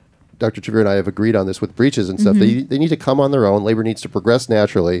that Dr. Chavira and I have agreed on this with breeches and stuff. They need to come on their own. Labor needs to progress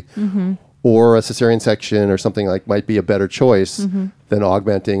naturally, or a cesarean section or something like might be a better choice than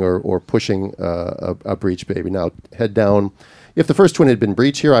augmenting or pushing a breech baby. Now, head down. If the first twin had been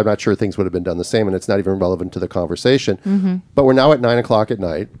breech here, I'm not sure things would have been done the same, and it's not even relevant to the conversation. But we're now at 9 o'clock at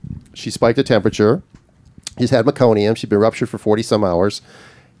night. She spiked a temperature. She's had meconium. She's been ruptured for 40-some hours.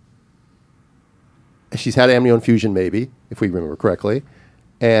 She's had amnioinfusion, maybe, if we remember correctly.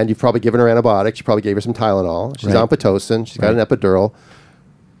 And you've probably given her antibiotics. You probably gave her some Tylenol. She's on Pitocin. She's got an epidural.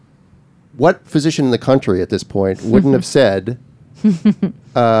 What physician in the country at this point wouldn't have said,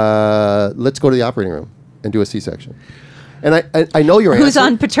 let's go to the operating room and do a C-section? And I know your answer. Who's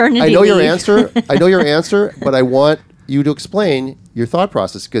on paternity I know your leave. answer. I know your answer, but I want you to explain your thought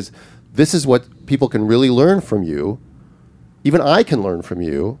process, because this is what people can really learn from you. Even I can learn from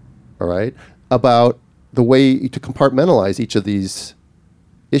you, all right, about the way to compartmentalize each of these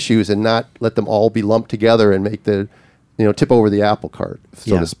issues and not let them all be lumped together and make the, tip over the apple cart,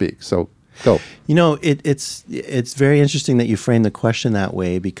 so to speak. So go. You know, it's very interesting that you frame the question that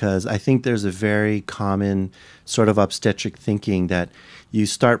way, because I think there's a very common sort of obstetric thinking that you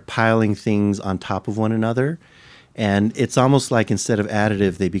start piling things on top of one another. And it's almost like instead of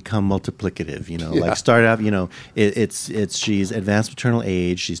additive, they become multiplicative. Like start out. It's she's advanced maternal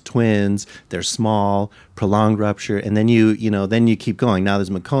age. She's twins. They're small, prolonged rupture, and then you keep going. Now there's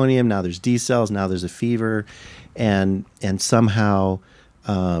meconium. Now there's D cells. Now there's a fever, and somehow,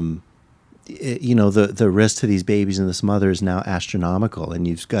 the risk to these babies and this mother is now astronomical, and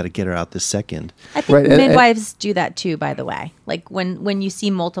you've got to get her out this second. I think midwives do that too, by the way. Like when you see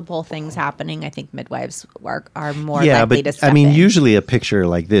multiple things happening, I think midwives are more likely to step in. Usually a picture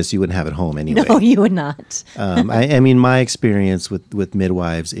like this you wouldn't have at home anyway. No, you would not. My experience with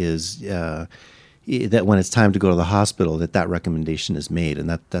midwives is that when it's time to go to the hospital, that recommendation is made, and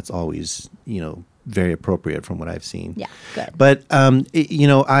that's always very appropriate from what I've seen. Yeah, good. But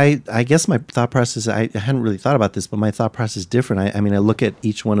I guess my thought process, I hadn't really thought about this, but my thought process is different. I look at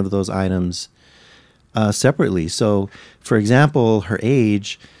each one of those items separately. So, for example, her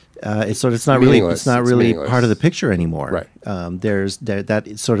age, it's not really part of the picture anymore. Right.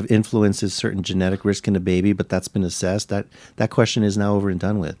 That sort of influences certain genetic risk in a baby, but that's been assessed. That question is now over and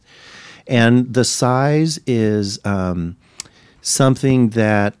done with. And the size is something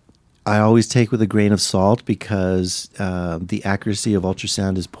that I always take with a grain of salt, because the accuracy of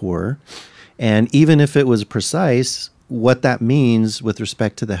ultrasound is poor. And even if it was precise, what that means with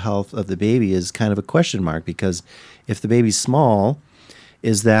respect to the health of the baby is kind of a question mark, because if the baby's small,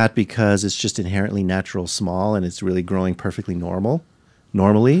 is that because it's just inherently natural small and it's really growing perfectly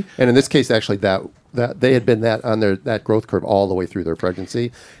normally? And in this case, actually, that they had been that on that growth curve all the way through their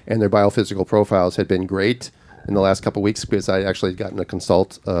pregnancy, and their biophysical profiles had been great in the last couple of weeks, because I actually had gotten a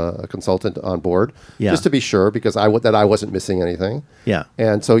consultant on board just to be sure, because I wasn't missing anything. Yeah.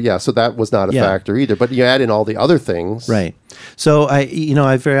 And so that was not a factor either. But you add in all the other things, right? So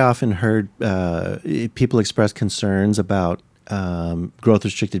I've very often heard people express concerns about growth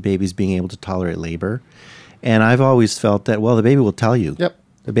restricted babies being able to tolerate labor, and I've always felt that the baby will tell you. Yep.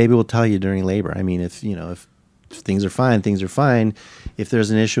 The baby will tell you during labor. I mean, if things are fine, things are fine. If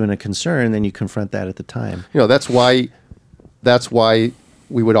there's an issue and a concern, then you confront that at the time. That's why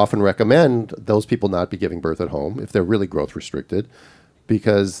we would often recommend those people not be giving birth at home if they're really growth restricted,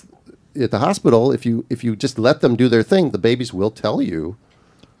 because at the hospital, if you just let them do their thing, the babies will tell you.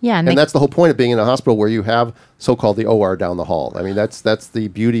 Yeah, and that's the whole point of being in a hospital where you have so-called the OR down the hall. I mean, that's the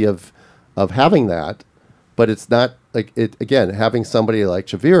beauty of having that, but it's not like it. Again, having somebody like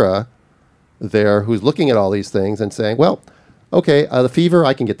Chavira there who's looking at all these things and saying, well, okay, the fever,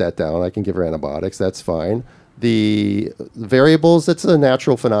 I can get that down. I can give her antibiotics. That's fine. The variables, that's a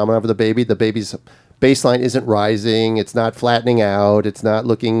natural phenomenon of the baby. The baby's baseline isn't rising. It's not flattening out. It's not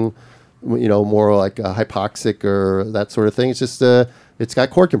looking more like hypoxic or that sort of thing. It's just it's got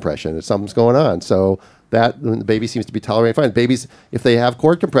cord compression. Something's going on. So that the baby seems to be tolerating fine. Babies, if they have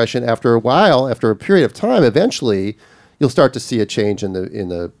cord compression, after a while, after a period of time, eventually you'll start to see a change in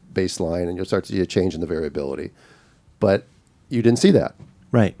the baseline, and you'll start to see a change in the variability. But you didn't see that.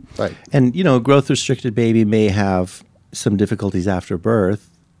 Right. Right. And, growth restricted baby may have some difficulties after birth,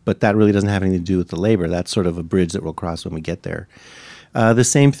 but that really doesn't have anything to do with the labor. That's sort of a bridge that we'll cross when we get there. The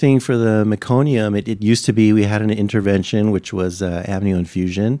same thing for the meconium. It used to be we had an intervention, which was amnio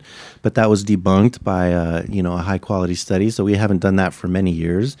infusion, but that was debunked by a high quality study. So we haven't done that for many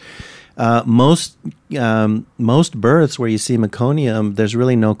years. Most births where you see meconium, there's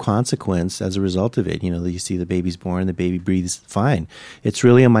really no consequence as a result of it. You see the baby's born, the baby breathes fine. It's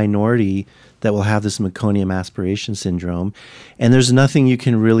really a minority that will have this meconium aspiration syndrome, and there's nothing you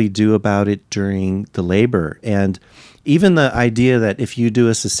can really do about it during the labor. And even the idea that if you do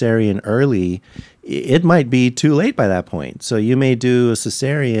a cesarean early, it might be too late by that point. So you may do a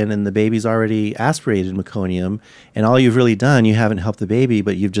cesarean and the baby's already aspirated meconium, and all you've really done, you haven't helped the baby,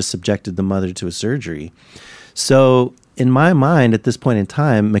 but you've just subjected the mother to a surgery. So in my mind, at this point in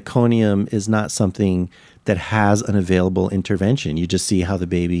time, meconium is not something that has an available intervention. You just see how the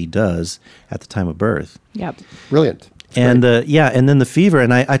baby does at the time of birth. Yep. Brilliant. And and then the fever,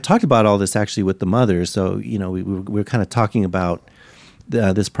 and I talked about all this actually with the mother. So we were kind of talking about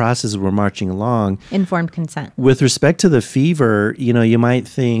this process as we're marching along. Informed consent. With respect to the fever, you might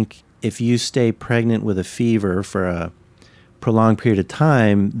think if you stay pregnant with a fever for a prolonged period of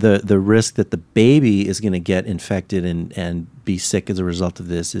time, the risk that the baby is going to get infected and be sick as a result of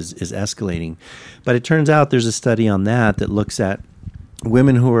this is escalating. But it turns out there's a study on that looks at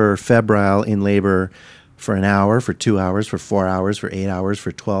women who are febrile in labor for an hour, for 2 hours, for 4 hours, for 8 hours,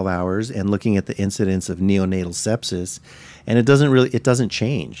 for 12 hours, and looking at the incidence of neonatal sepsis, and it doesn't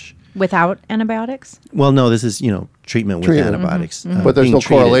change. Without antibiotics? Well, no, this is, treatment with antibiotics. But there's being no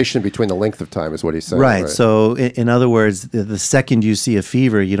treated. Correlation between the length of time is what he's saying. Right. So in other words, the second you see a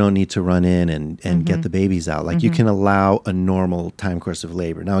fever, you don't need to run in and get the babies out. Like you can allow a normal time course of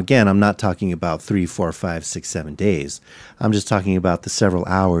labor. Now, again, I'm not talking about 3, 4, 5, 6, 7 days. I'm just talking about the several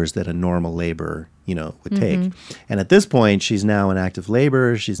hours that a normal labor would take. And at this point, she's now in active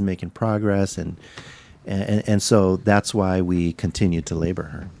labor. She's making progress. And so that's why we continue to labor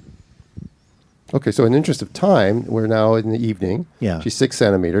her. Okay, so in the interest of time, we're now in the evening. Yeah. She's 6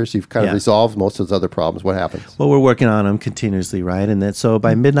 centimeters. You've kind of resolved most of those other problems. What happens? Well, we're working on them continuously, right? And then so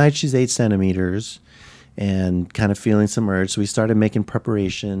by midnight, she's 8 centimeters and kind of feeling some urge. So we started making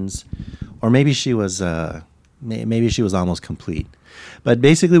preparations, or maybe she was almost complete. But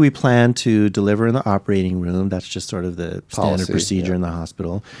basically, we plan to deliver in the operating room. That's just sort of the standard procedure in the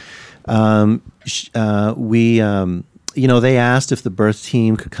hospital. They asked if the birth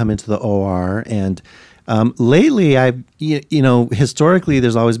team could come into the OR, and lately, historically,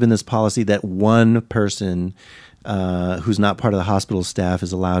 there's always been this policy that one person who's not part of the hospital staff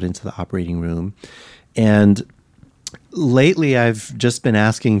is allowed into the operating room, and lately, I've just been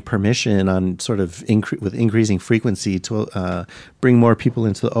asking permission on sort of with increasing frequency to bring more people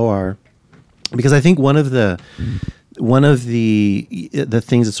into the OR, because I think one of the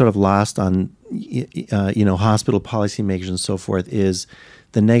things that's sort of lost on hospital policymakers and so forth is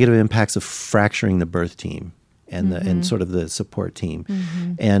the negative impacts of fracturing the birth team and sort of the support team.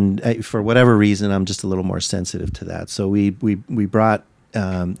 And for whatever reason, I'm just a little more sensitive to that. So we brought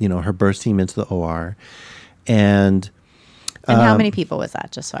her birth team into the OR, and how many people was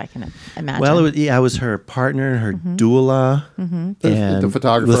that? Just so I can imagine. Well, it was her partner, her doula, and the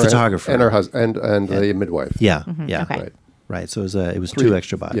photographer, and her husband, and yeah. the midwife. Yeah, yeah, okay. Right. So it was 2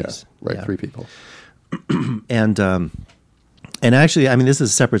 extra bodies. Yeah, right, 3 people. And actually, I mean, this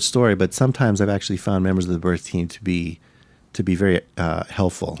is a separate story, but sometimes I've actually found members of the birth team to be very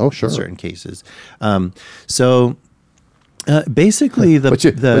helpful. Oh, sure. In certain cases. Basically,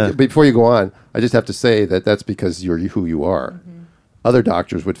 but before you go on, I just have to say that's because you're who you are. Other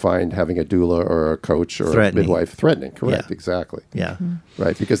doctors would find having a doula or a coach or a midwife threatening. Correct, Yeah. exactly. Yeah.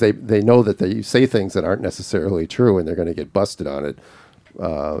 Right, because they know that they say things that aren't necessarily true, and they're going to get busted on it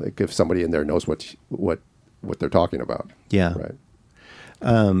if somebody in there knows what they're talking about. Yeah.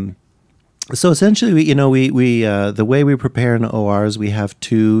 Right. So essentially, we the way we prepare in ORs, we have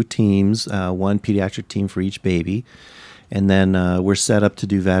 2 teams, one pediatric team for each baby. And then we're set up to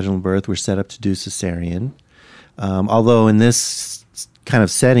do vaginal birth. We're set up to do cesarean. Although in this kind of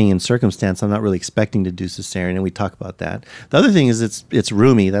setting and circumstance, I'm not really expecting to do cesarean, and we talk about that. The other thing is it's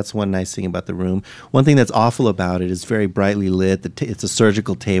roomy. That's one nice thing about the room. One thing that's awful about it is very brightly lit. It's a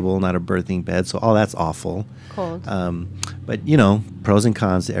surgical table, not a birthing bed, so all that's awful. Cold. But, you know, pros and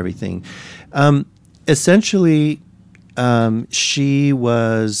cons to everything. Essentially, she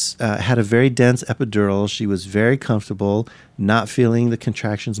was had a very dense epidural. She was very comfortable, not feeling the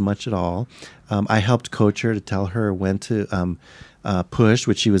contractions much at all. I helped coach her to tell her when to push,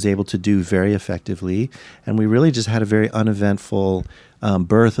 which she was able to do very effectively. And we really just had a very uneventful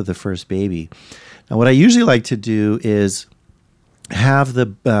birth of the first baby. Now, what I usually like to do is have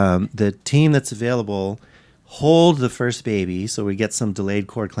the team that's available hold the first baby, so we get some delayed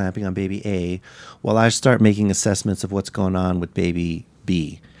cord clamping on baby A, while I start making assessments of what's going on with baby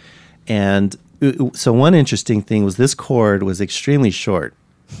B. And so one interesting thing was this cord was extremely short.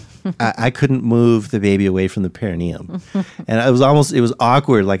 I couldn't move the baby away from the perineum. And it was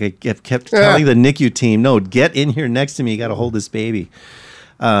awkward. Like I kept telling the NICU team, no, get in here next to me. You got to hold this baby.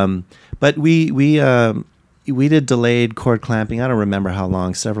 But we did delayed cord clamping. I don't remember how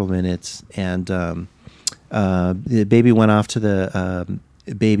long, several minutes. And the baby went off to the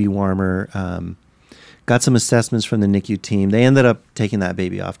baby warmer, got some assessments from the NICU team. They ended up taking that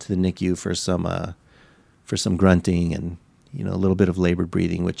baby off to the NICU for some grunting and, you know, a little bit of labored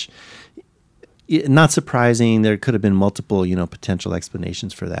breathing, which not surprising. There could have been multiple, you know, potential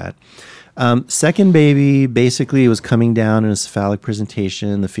explanations for that. Second baby basically was coming down in a cephalic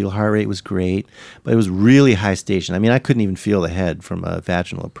presentation. The fetal heart rate was great, but it was really high station. I mean, I couldn't even feel the head from a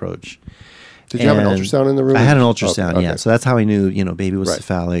vaginal approach. Did you have an ultrasound in the room? I had an ultrasound, okay. yeah. So that's how I knew, you know, baby was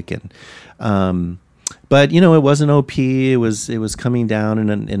cephalic. And but, you know, it wasn't OP. It was coming down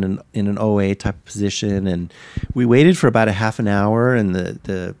in an OA type of position. And we waited for about a half an hour, and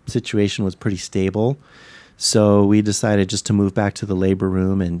the situation was pretty stable. So we decided just to move back to the labor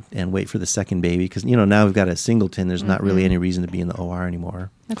room and wait for the second baby. Because, you know, now we've got a singleton. There's not really any reason to be in the OR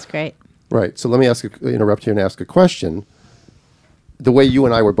anymore. That's great. Right. So let me interrupt you and ask a question. The way you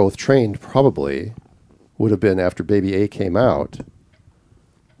and I were both trained probably would have been after baby A came out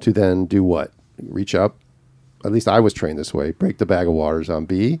to then do what? Reach up. At least I was trained this way. Break the bag of waters on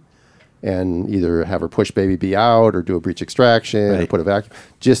B and either have her push baby B out or do a breech extraction or put a vacuum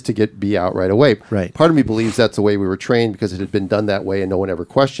just to get B out right away. Right. Part of me believes that's the way we were trained because it had been done that way and no one ever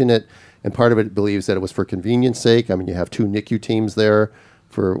questioned it. And part of it believes that it was for convenience sake. I mean, you have two NICU teams there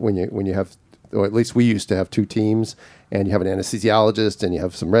for when you have, or at least we used to have two teams, and you have an anesthesiologist and you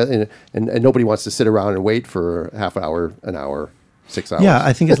have some, and nobody wants to sit around and wait for half an hour, 6 hours. Yeah,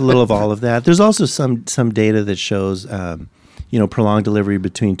 I think it's a little of all of that. There's also some data that shows, you know, prolonged delivery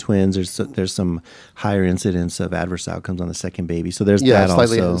between twins. There's some higher incidence of adverse outcomes on the second baby. So there's that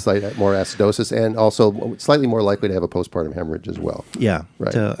also. Slightly more acidosis, and also slightly more likely to have a postpartum hemorrhage as well. Yeah.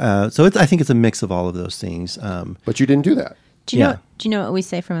 Right. So I think it's a mix of all of those things. But you didn't do that. Do you know what we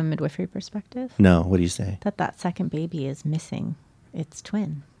say from a midwifery perspective? No. What do you say? That second baby is missing its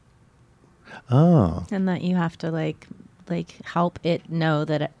twin. Oh. And that you have to like help it know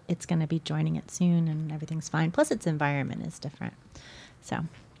that it's going to be joining it soon and everything's fine. Plus its environment is different. So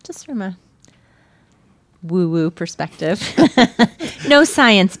just from a woo-woo perspective. No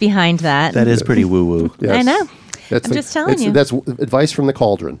science behind that. That is pretty woo-woo. Yes. I know. I'm just telling you. That's advice from the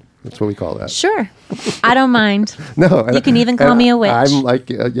cauldron. That's what we call that. Sure. I don't mind. No. You can even call me a witch. I'm like,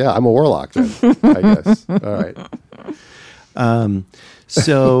 I'm a warlock then, I guess. All right.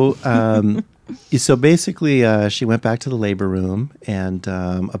 So basically, she went back to the labor room, and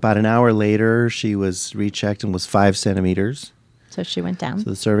about an hour later, she was rechecked and was 5 centimeters. So she went down.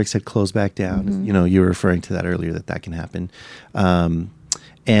 So the cervix had closed back down. Mm-hmm. You know, you were referring to that earlier, that can happen.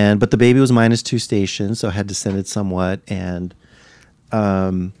 But the baby was -2 stations, so I had descended somewhat. And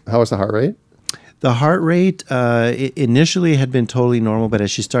how was the heart rate? The heart rate initially had been totally normal, but as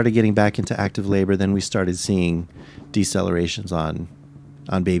she started getting back into active labor, then we started seeing decelerations on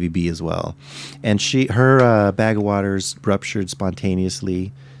baby B as well. And her bag of waters ruptured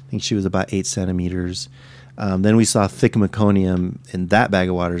spontaneously. I think she was about 8 centimeters. Then we saw thick meconium in that bag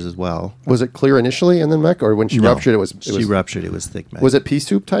of waters as well. Was it clear initially and then mec, or when she ruptured, it was ruptured, it was thick mec. Was it pea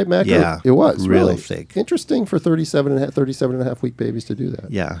soup type mec? Yeah, it was really thick. Interesting for 37 and a half week babies to do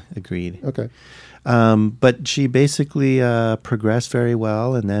that. Yeah, agreed. Okay. But she basically progressed very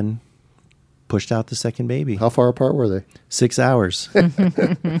well and then pushed out the second baby. How far apart were they? 6 hours.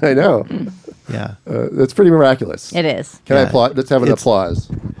 I know. Yeah. That's pretty miraculous. It is. Can I applaud? Let's have an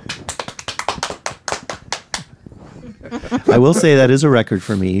applause. I will say that is a record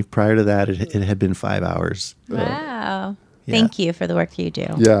for me. Prior to that, it had been 5 hours. Wow. Thank you for the work you do.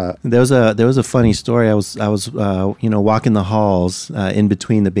 Yeah. There was a funny story. I was walking the halls in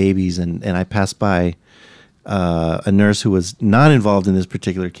between the babies, and I passed by a nurse who was not involved in this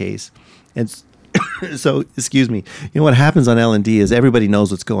particular case, and so excuse me. What happens on L&D is everybody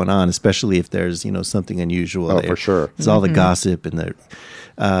knows what's going on, especially if there's something unusual. Oh, for sure. It's all the gossip and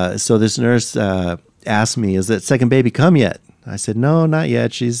the. So this nurse asked me, "Is that second baby come yet?" I said, "No, not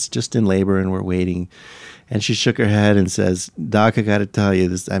yet. She's just in labor, and we're waiting." And she shook her head and says, "Doc, I got to tell you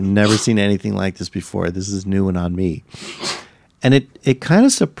this. I've never seen anything like this before. This is new and on me." And it kind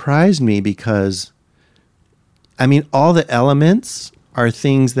of surprised me because, all the elements are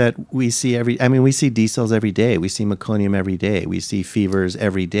things that we see we see D cells every day. We see meconium every day. We see fevers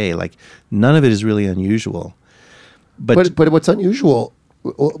every day. Like, none of it is really unusual. But what's unusual,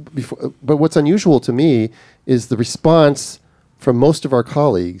 what's unusual to me is the response from most of our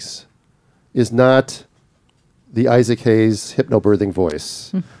colleagues is not the Isaac Hayes hypnobirthing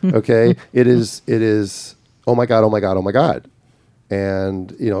voice. Okay, it is. Oh my God! Oh my God! Oh my God!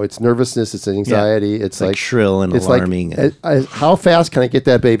 And it's nervousness, it's anxiety, it's like shrill and it's alarming. Like, how fast can I get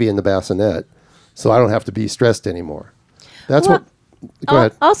that baby in the bassinet so I don't have to be stressed anymore? That's what. Go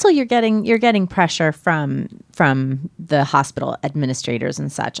ahead. Also, you're getting pressure from the hospital administrators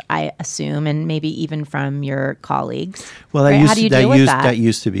and such, I assume, and maybe even from your colleagues. Well, right? How do you deal with that? That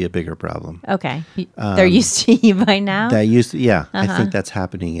used to be a bigger problem. Okay, they're used to you by now. I think that's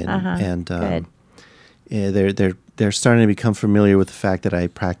happening, and Good. they're starting to become familiar with the fact that I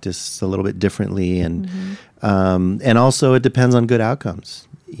practice a little bit differently, and also it depends on good outcomes.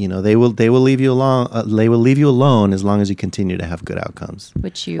 They will leave you alone. They will leave you alone as long as you continue to have good outcomes.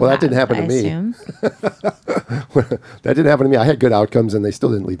 Which you that didn't happen to me. Assume. That didn't happen to me. I had good outcomes, and they still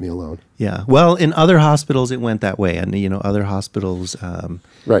didn't leave me alone. Yeah. Well, in other hospitals, it went that way, and other hospitals.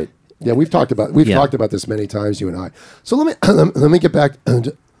 Right. Yeah, we've talked about this many times, you and I. So let me get back.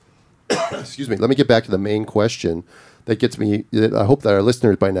 Excuse me. Let me get back to the main question that gets me. That I hope that our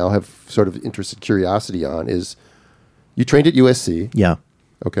listeners by now have sort of interested curiosity on is: you trained at USC. Yeah.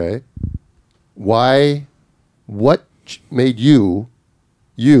 Okay. Why? What made you,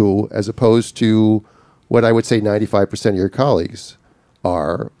 as opposed to what I would say 95% of your colleagues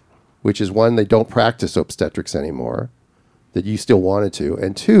are, which is one, they don't practice obstetrics anymore, that you still wanted to,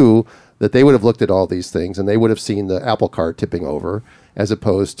 and two, that they would have looked at all these things and they would have seen the apple cart tipping over, as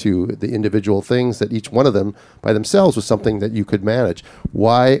opposed to the individual things that each one of them by themselves was something that you could manage.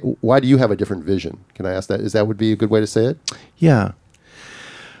 Why do you have a different vision? Can I ask that? Is that would be a good way to say it? Yeah.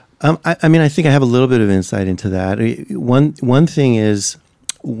 I think I have a little bit of insight into that. One thing is,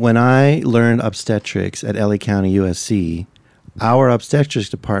 when I learned obstetrics at LA County USC, our obstetrics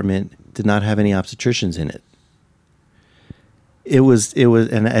department did not have any obstetricians in it. It was,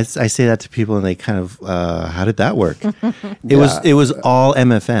 and I say that to people, and they kind of, how did that work? It was all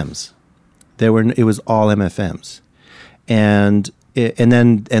MFMs. It was all MFMs, and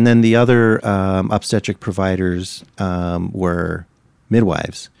then the other obstetric providers were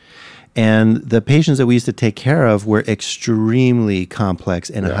midwives. And the patients that we used to take care of were extremely complex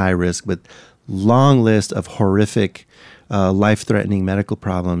and high risk, with long list of horrific, life-threatening medical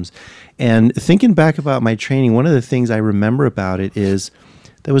problems. And thinking back about my training, one of the things I remember about it is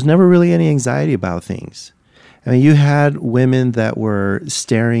there was never really any anxiety about things. You had women that were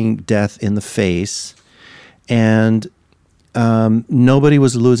staring death in the face, and nobody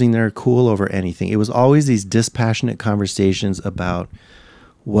was losing their cool over anything. It was always these dispassionate conversations about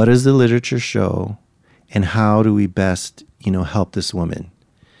what does the literature show, and how do we best, help this woman?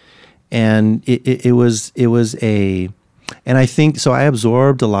 And it was and I think so. I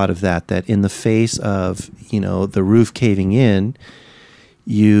absorbed a lot of that in the face of the roof caving in,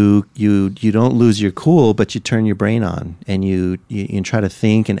 you don't lose your cool, but you turn your brain on, and you try to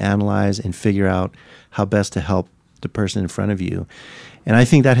think and analyze and figure out how best to help the person in front of you. And I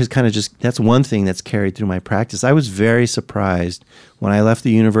think that has kind of that's one thing that's carried through my practice. I was very surprised when I left the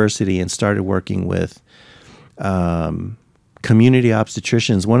university and started working with community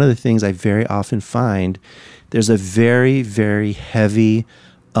obstetricians. One of the things I very often find, there's a very, very heavy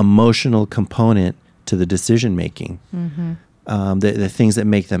emotional component to the decision making. Mm-hmm. The things that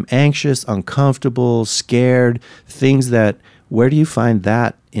make them anxious, uncomfortable, scared, things that, where do you find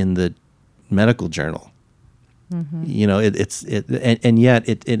that in the medical journal? Mm-hmm. And yet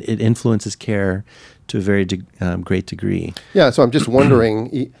it influences care to a very great degree. Yeah, so I'm just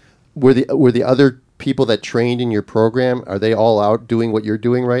wondering, were the other people that trained in your program, are they all out doing what you're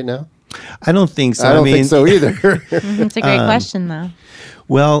doing right now? I don't think so. I don't think so either. It's a great question, though.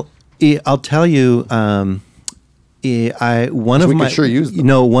 Well, I'll tell you, One of we my could sure use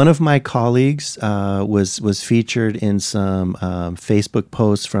them. one of my colleagues was featured in some Facebook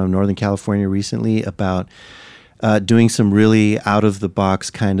posts from Northern California recently about doing some really out of the box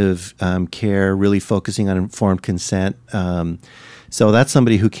kind of care, really focusing on informed consent. So that's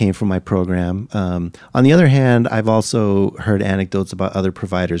somebody who came from my program. On the other hand, I've also heard anecdotes about other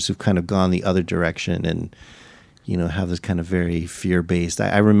providers who've kind of gone the other direction and have this kind of very fear-based.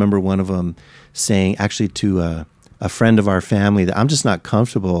 I remember one of them saying, actually to a friend of our family, that I'm just not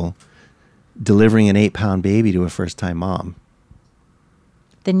comfortable delivering an 8-pound baby to a first-time mom.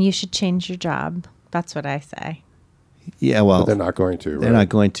 Then you should change your job. That's what I say. Yeah, well, But they're not going to. they're right? not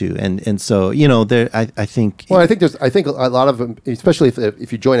going to, and so I think. Well, I think a lot of them, especially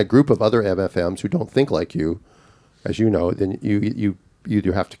if you join a group of other MFMs who don't think like you, as you know, then you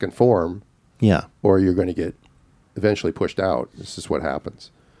either have to conform, Yeah. or you're going to get eventually pushed out. This is what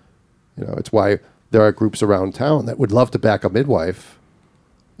happens. It's why there are groups around town that would love to back a midwife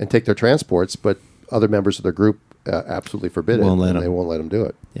and take their transports, but other members of their group absolutely forbid it, and they won't let them do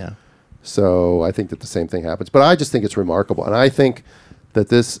it. Yeah. So I think that the same thing happens. But I just think it's remarkable, and I think that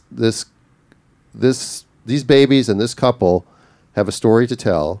these babies and this couple have a story to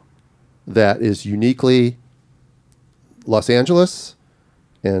tell that is uniquely Los Angeles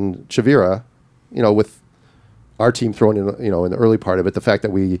and Chavira. With our team thrown in, in the early part of it, the fact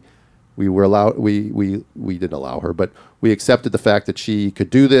that we were allowed, we didn't allow her, but we accepted the fact that she could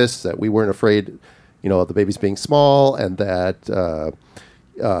do this, that we weren't afraid, of the babies being small, and that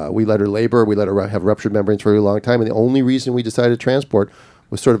we let her labor, we let her have ruptured membranes for a long time, and the only reason we decided to transport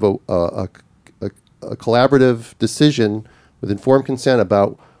was sort of a collaborative decision with informed consent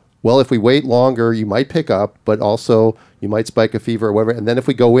about, well, if we wait longer, you might pick up, but also you might spike a fever or whatever, and then if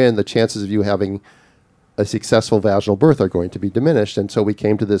we go in, the chances of you having a successful vaginal birth are going to be diminished. And so we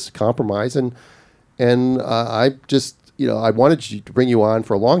came to this compromise, and I just, I wanted to bring you on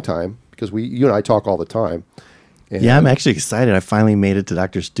for a long time because you and I talk all the time. And Yeah, I'm actually excited. I finally made it to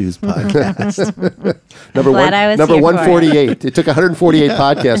Dr. Stu's podcast. number glad I was number here for it. 148. It took 148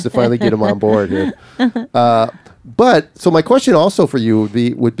 podcasts to finally get him on board here. But so my question also for you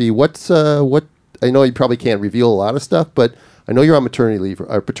would be what I know you probably can't reveal a lot of stuff, but I know you're on maternity leave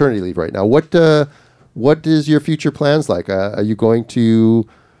or paternity leave right now. What is your future plans like? Are you going to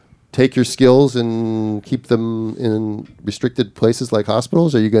take your skills and keep them in restricted places like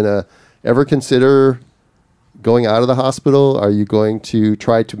hospitals? Are you going to ever consider going out of the hospital? Are you going to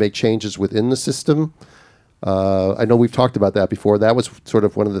try to make changes within the system? I know we've talked about that before. That was sort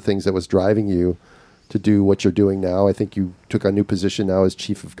of one of the things that was driving you to do what you're doing now. I think you took a new position now as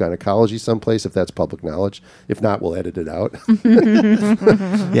chief of gynecology someplace, if that's public knowledge. If not, we'll edit it out.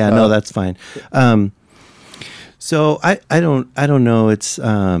 Yeah, no, that's fine. So I don't know. It's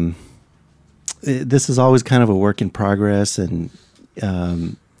this is always kind of a work in progress, and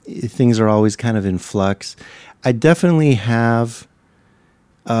things are always kind of in flux. I definitely have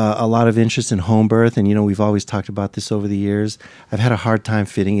a lot of interest in home birth, and we've always talked about this over the years. I've had a hard time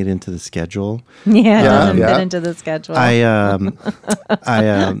fitting it into the schedule. Yeah, it doesn't fit into the schedule.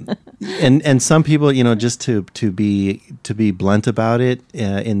 And some people, just to be blunt about it,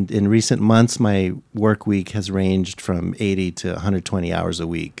 in recent months, my work week has ranged from 80 to 120 hours a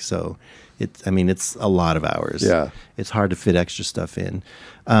week. So it's a lot of hours. Yeah. It's hard to fit extra stuff in.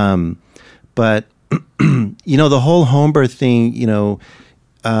 But the whole home birth thing,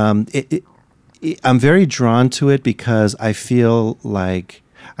 I'm very drawn to it because I feel like,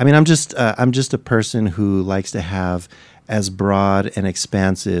 I'm just a person who likes to have as broad and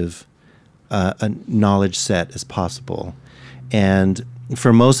expansive a knowledge set as possible. And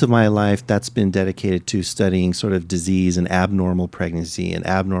for most of my life, that's been dedicated to studying sort of disease and abnormal pregnancy and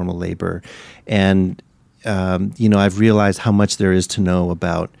abnormal labor. And, I've realized how much there is to know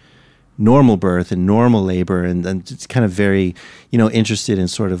about normal birth and normal labor, and it's kind of very, interested in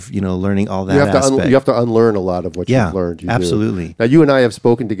sort of, learning all that aspect. You have to unlearn a lot of what you've learned. You absolutely. Do. Now, you and I have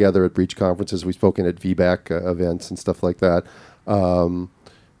spoken together at breech conferences. We've spoken at VBAC events and stuff like that.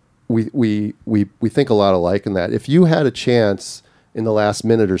 We think a lot alike in that. If you had a chance in the last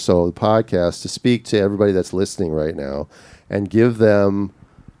minute or so of the podcast to speak to everybody that's listening right now and give them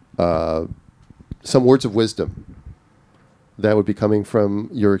some words of wisdom that would be coming from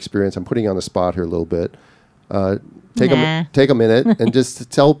your experience. I'm putting you on the spot here a little bit. Take a minute and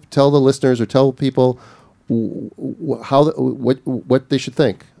just tell the listeners or tell people what they should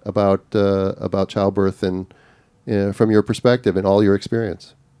think about childbirth and from your perspective and all your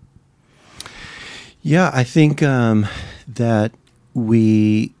experience. Yeah, I think that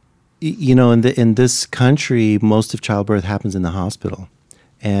we, in this country, most of childbirth happens in the hospital,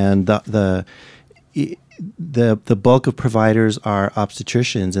 and the bulk of providers are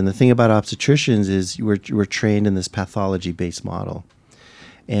obstetricians, and the thing about obstetricians is we're trained in this pathology-based model,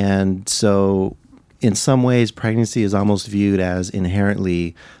 and so in some ways pregnancy is almost viewed as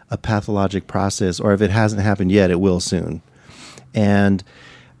inherently a pathologic process, or if it hasn't happened yet, it will soon. And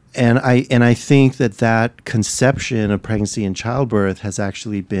I think that conception of pregnancy and childbirth has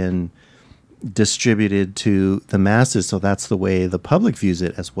actually been distributed to the masses, so that's the way the public views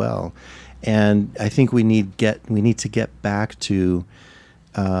it as well. And I think we need to get back to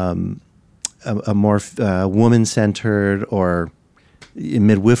a more woman-centered or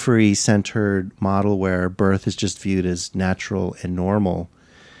midwifery-centered model where birth is just viewed as natural and normal,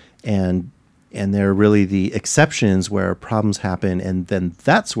 and there are really the exceptions where problems happen, and then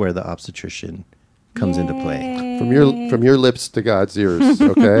that's where the obstetrician comes into play. From your lips to God's ears,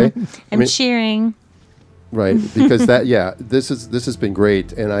 okay? I'm cheering. Right, because this has been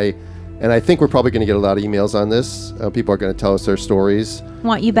great, and I think we're probably going to get a lot of emails on this. People are going to tell us their stories.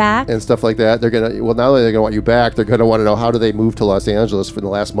 Want you back? And stuff like that. Not only are they going to want you back, they're going to want to know how do they move to Los Angeles for the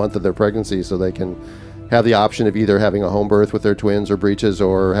last month of their pregnancy so they can have the option of either having a home birth with their twins or breeches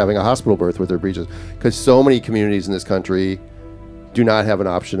or having a hospital birth with their breeches. Because so many communities in this country do not have an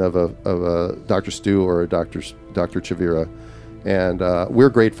option of a Dr. Stu or a Dr. Chavira. And we're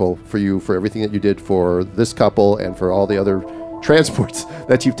grateful for you for everything that you did for this couple and for all the other transports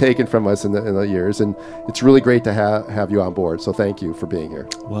that you've taken from us in the years. And it's really great to have you on board. So thank you for being here.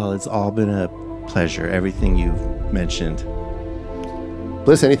 Well, it's all been a pleasure, everything you've mentioned.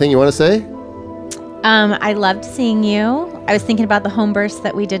 Bliss, anything you want to say? I loved seeing you. I was thinking about the home births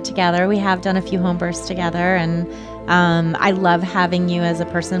that we did together. We have done a few home births together, and I love having you as a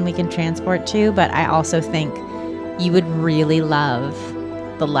person we can transport to, but I also think you would really love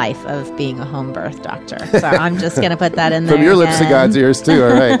the life of being a home birth doctor. So I'm just going to put that in there. From your lips to God's ears, too.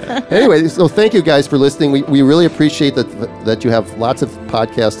 All right. Anyway, so thank you guys for listening. We really appreciate that you have lots of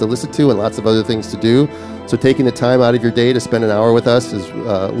podcasts to listen to and lots of other things to do. So taking the time out of your day to spend an hour with us is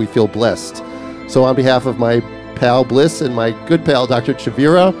we feel blessed. So on behalf of my pal Bliss and my good pal Dr.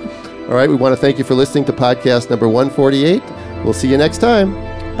 Chavira, all right, we want to thank you for listening to podcast number 148. We'll see you next time.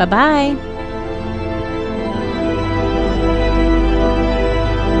 Bye-bye.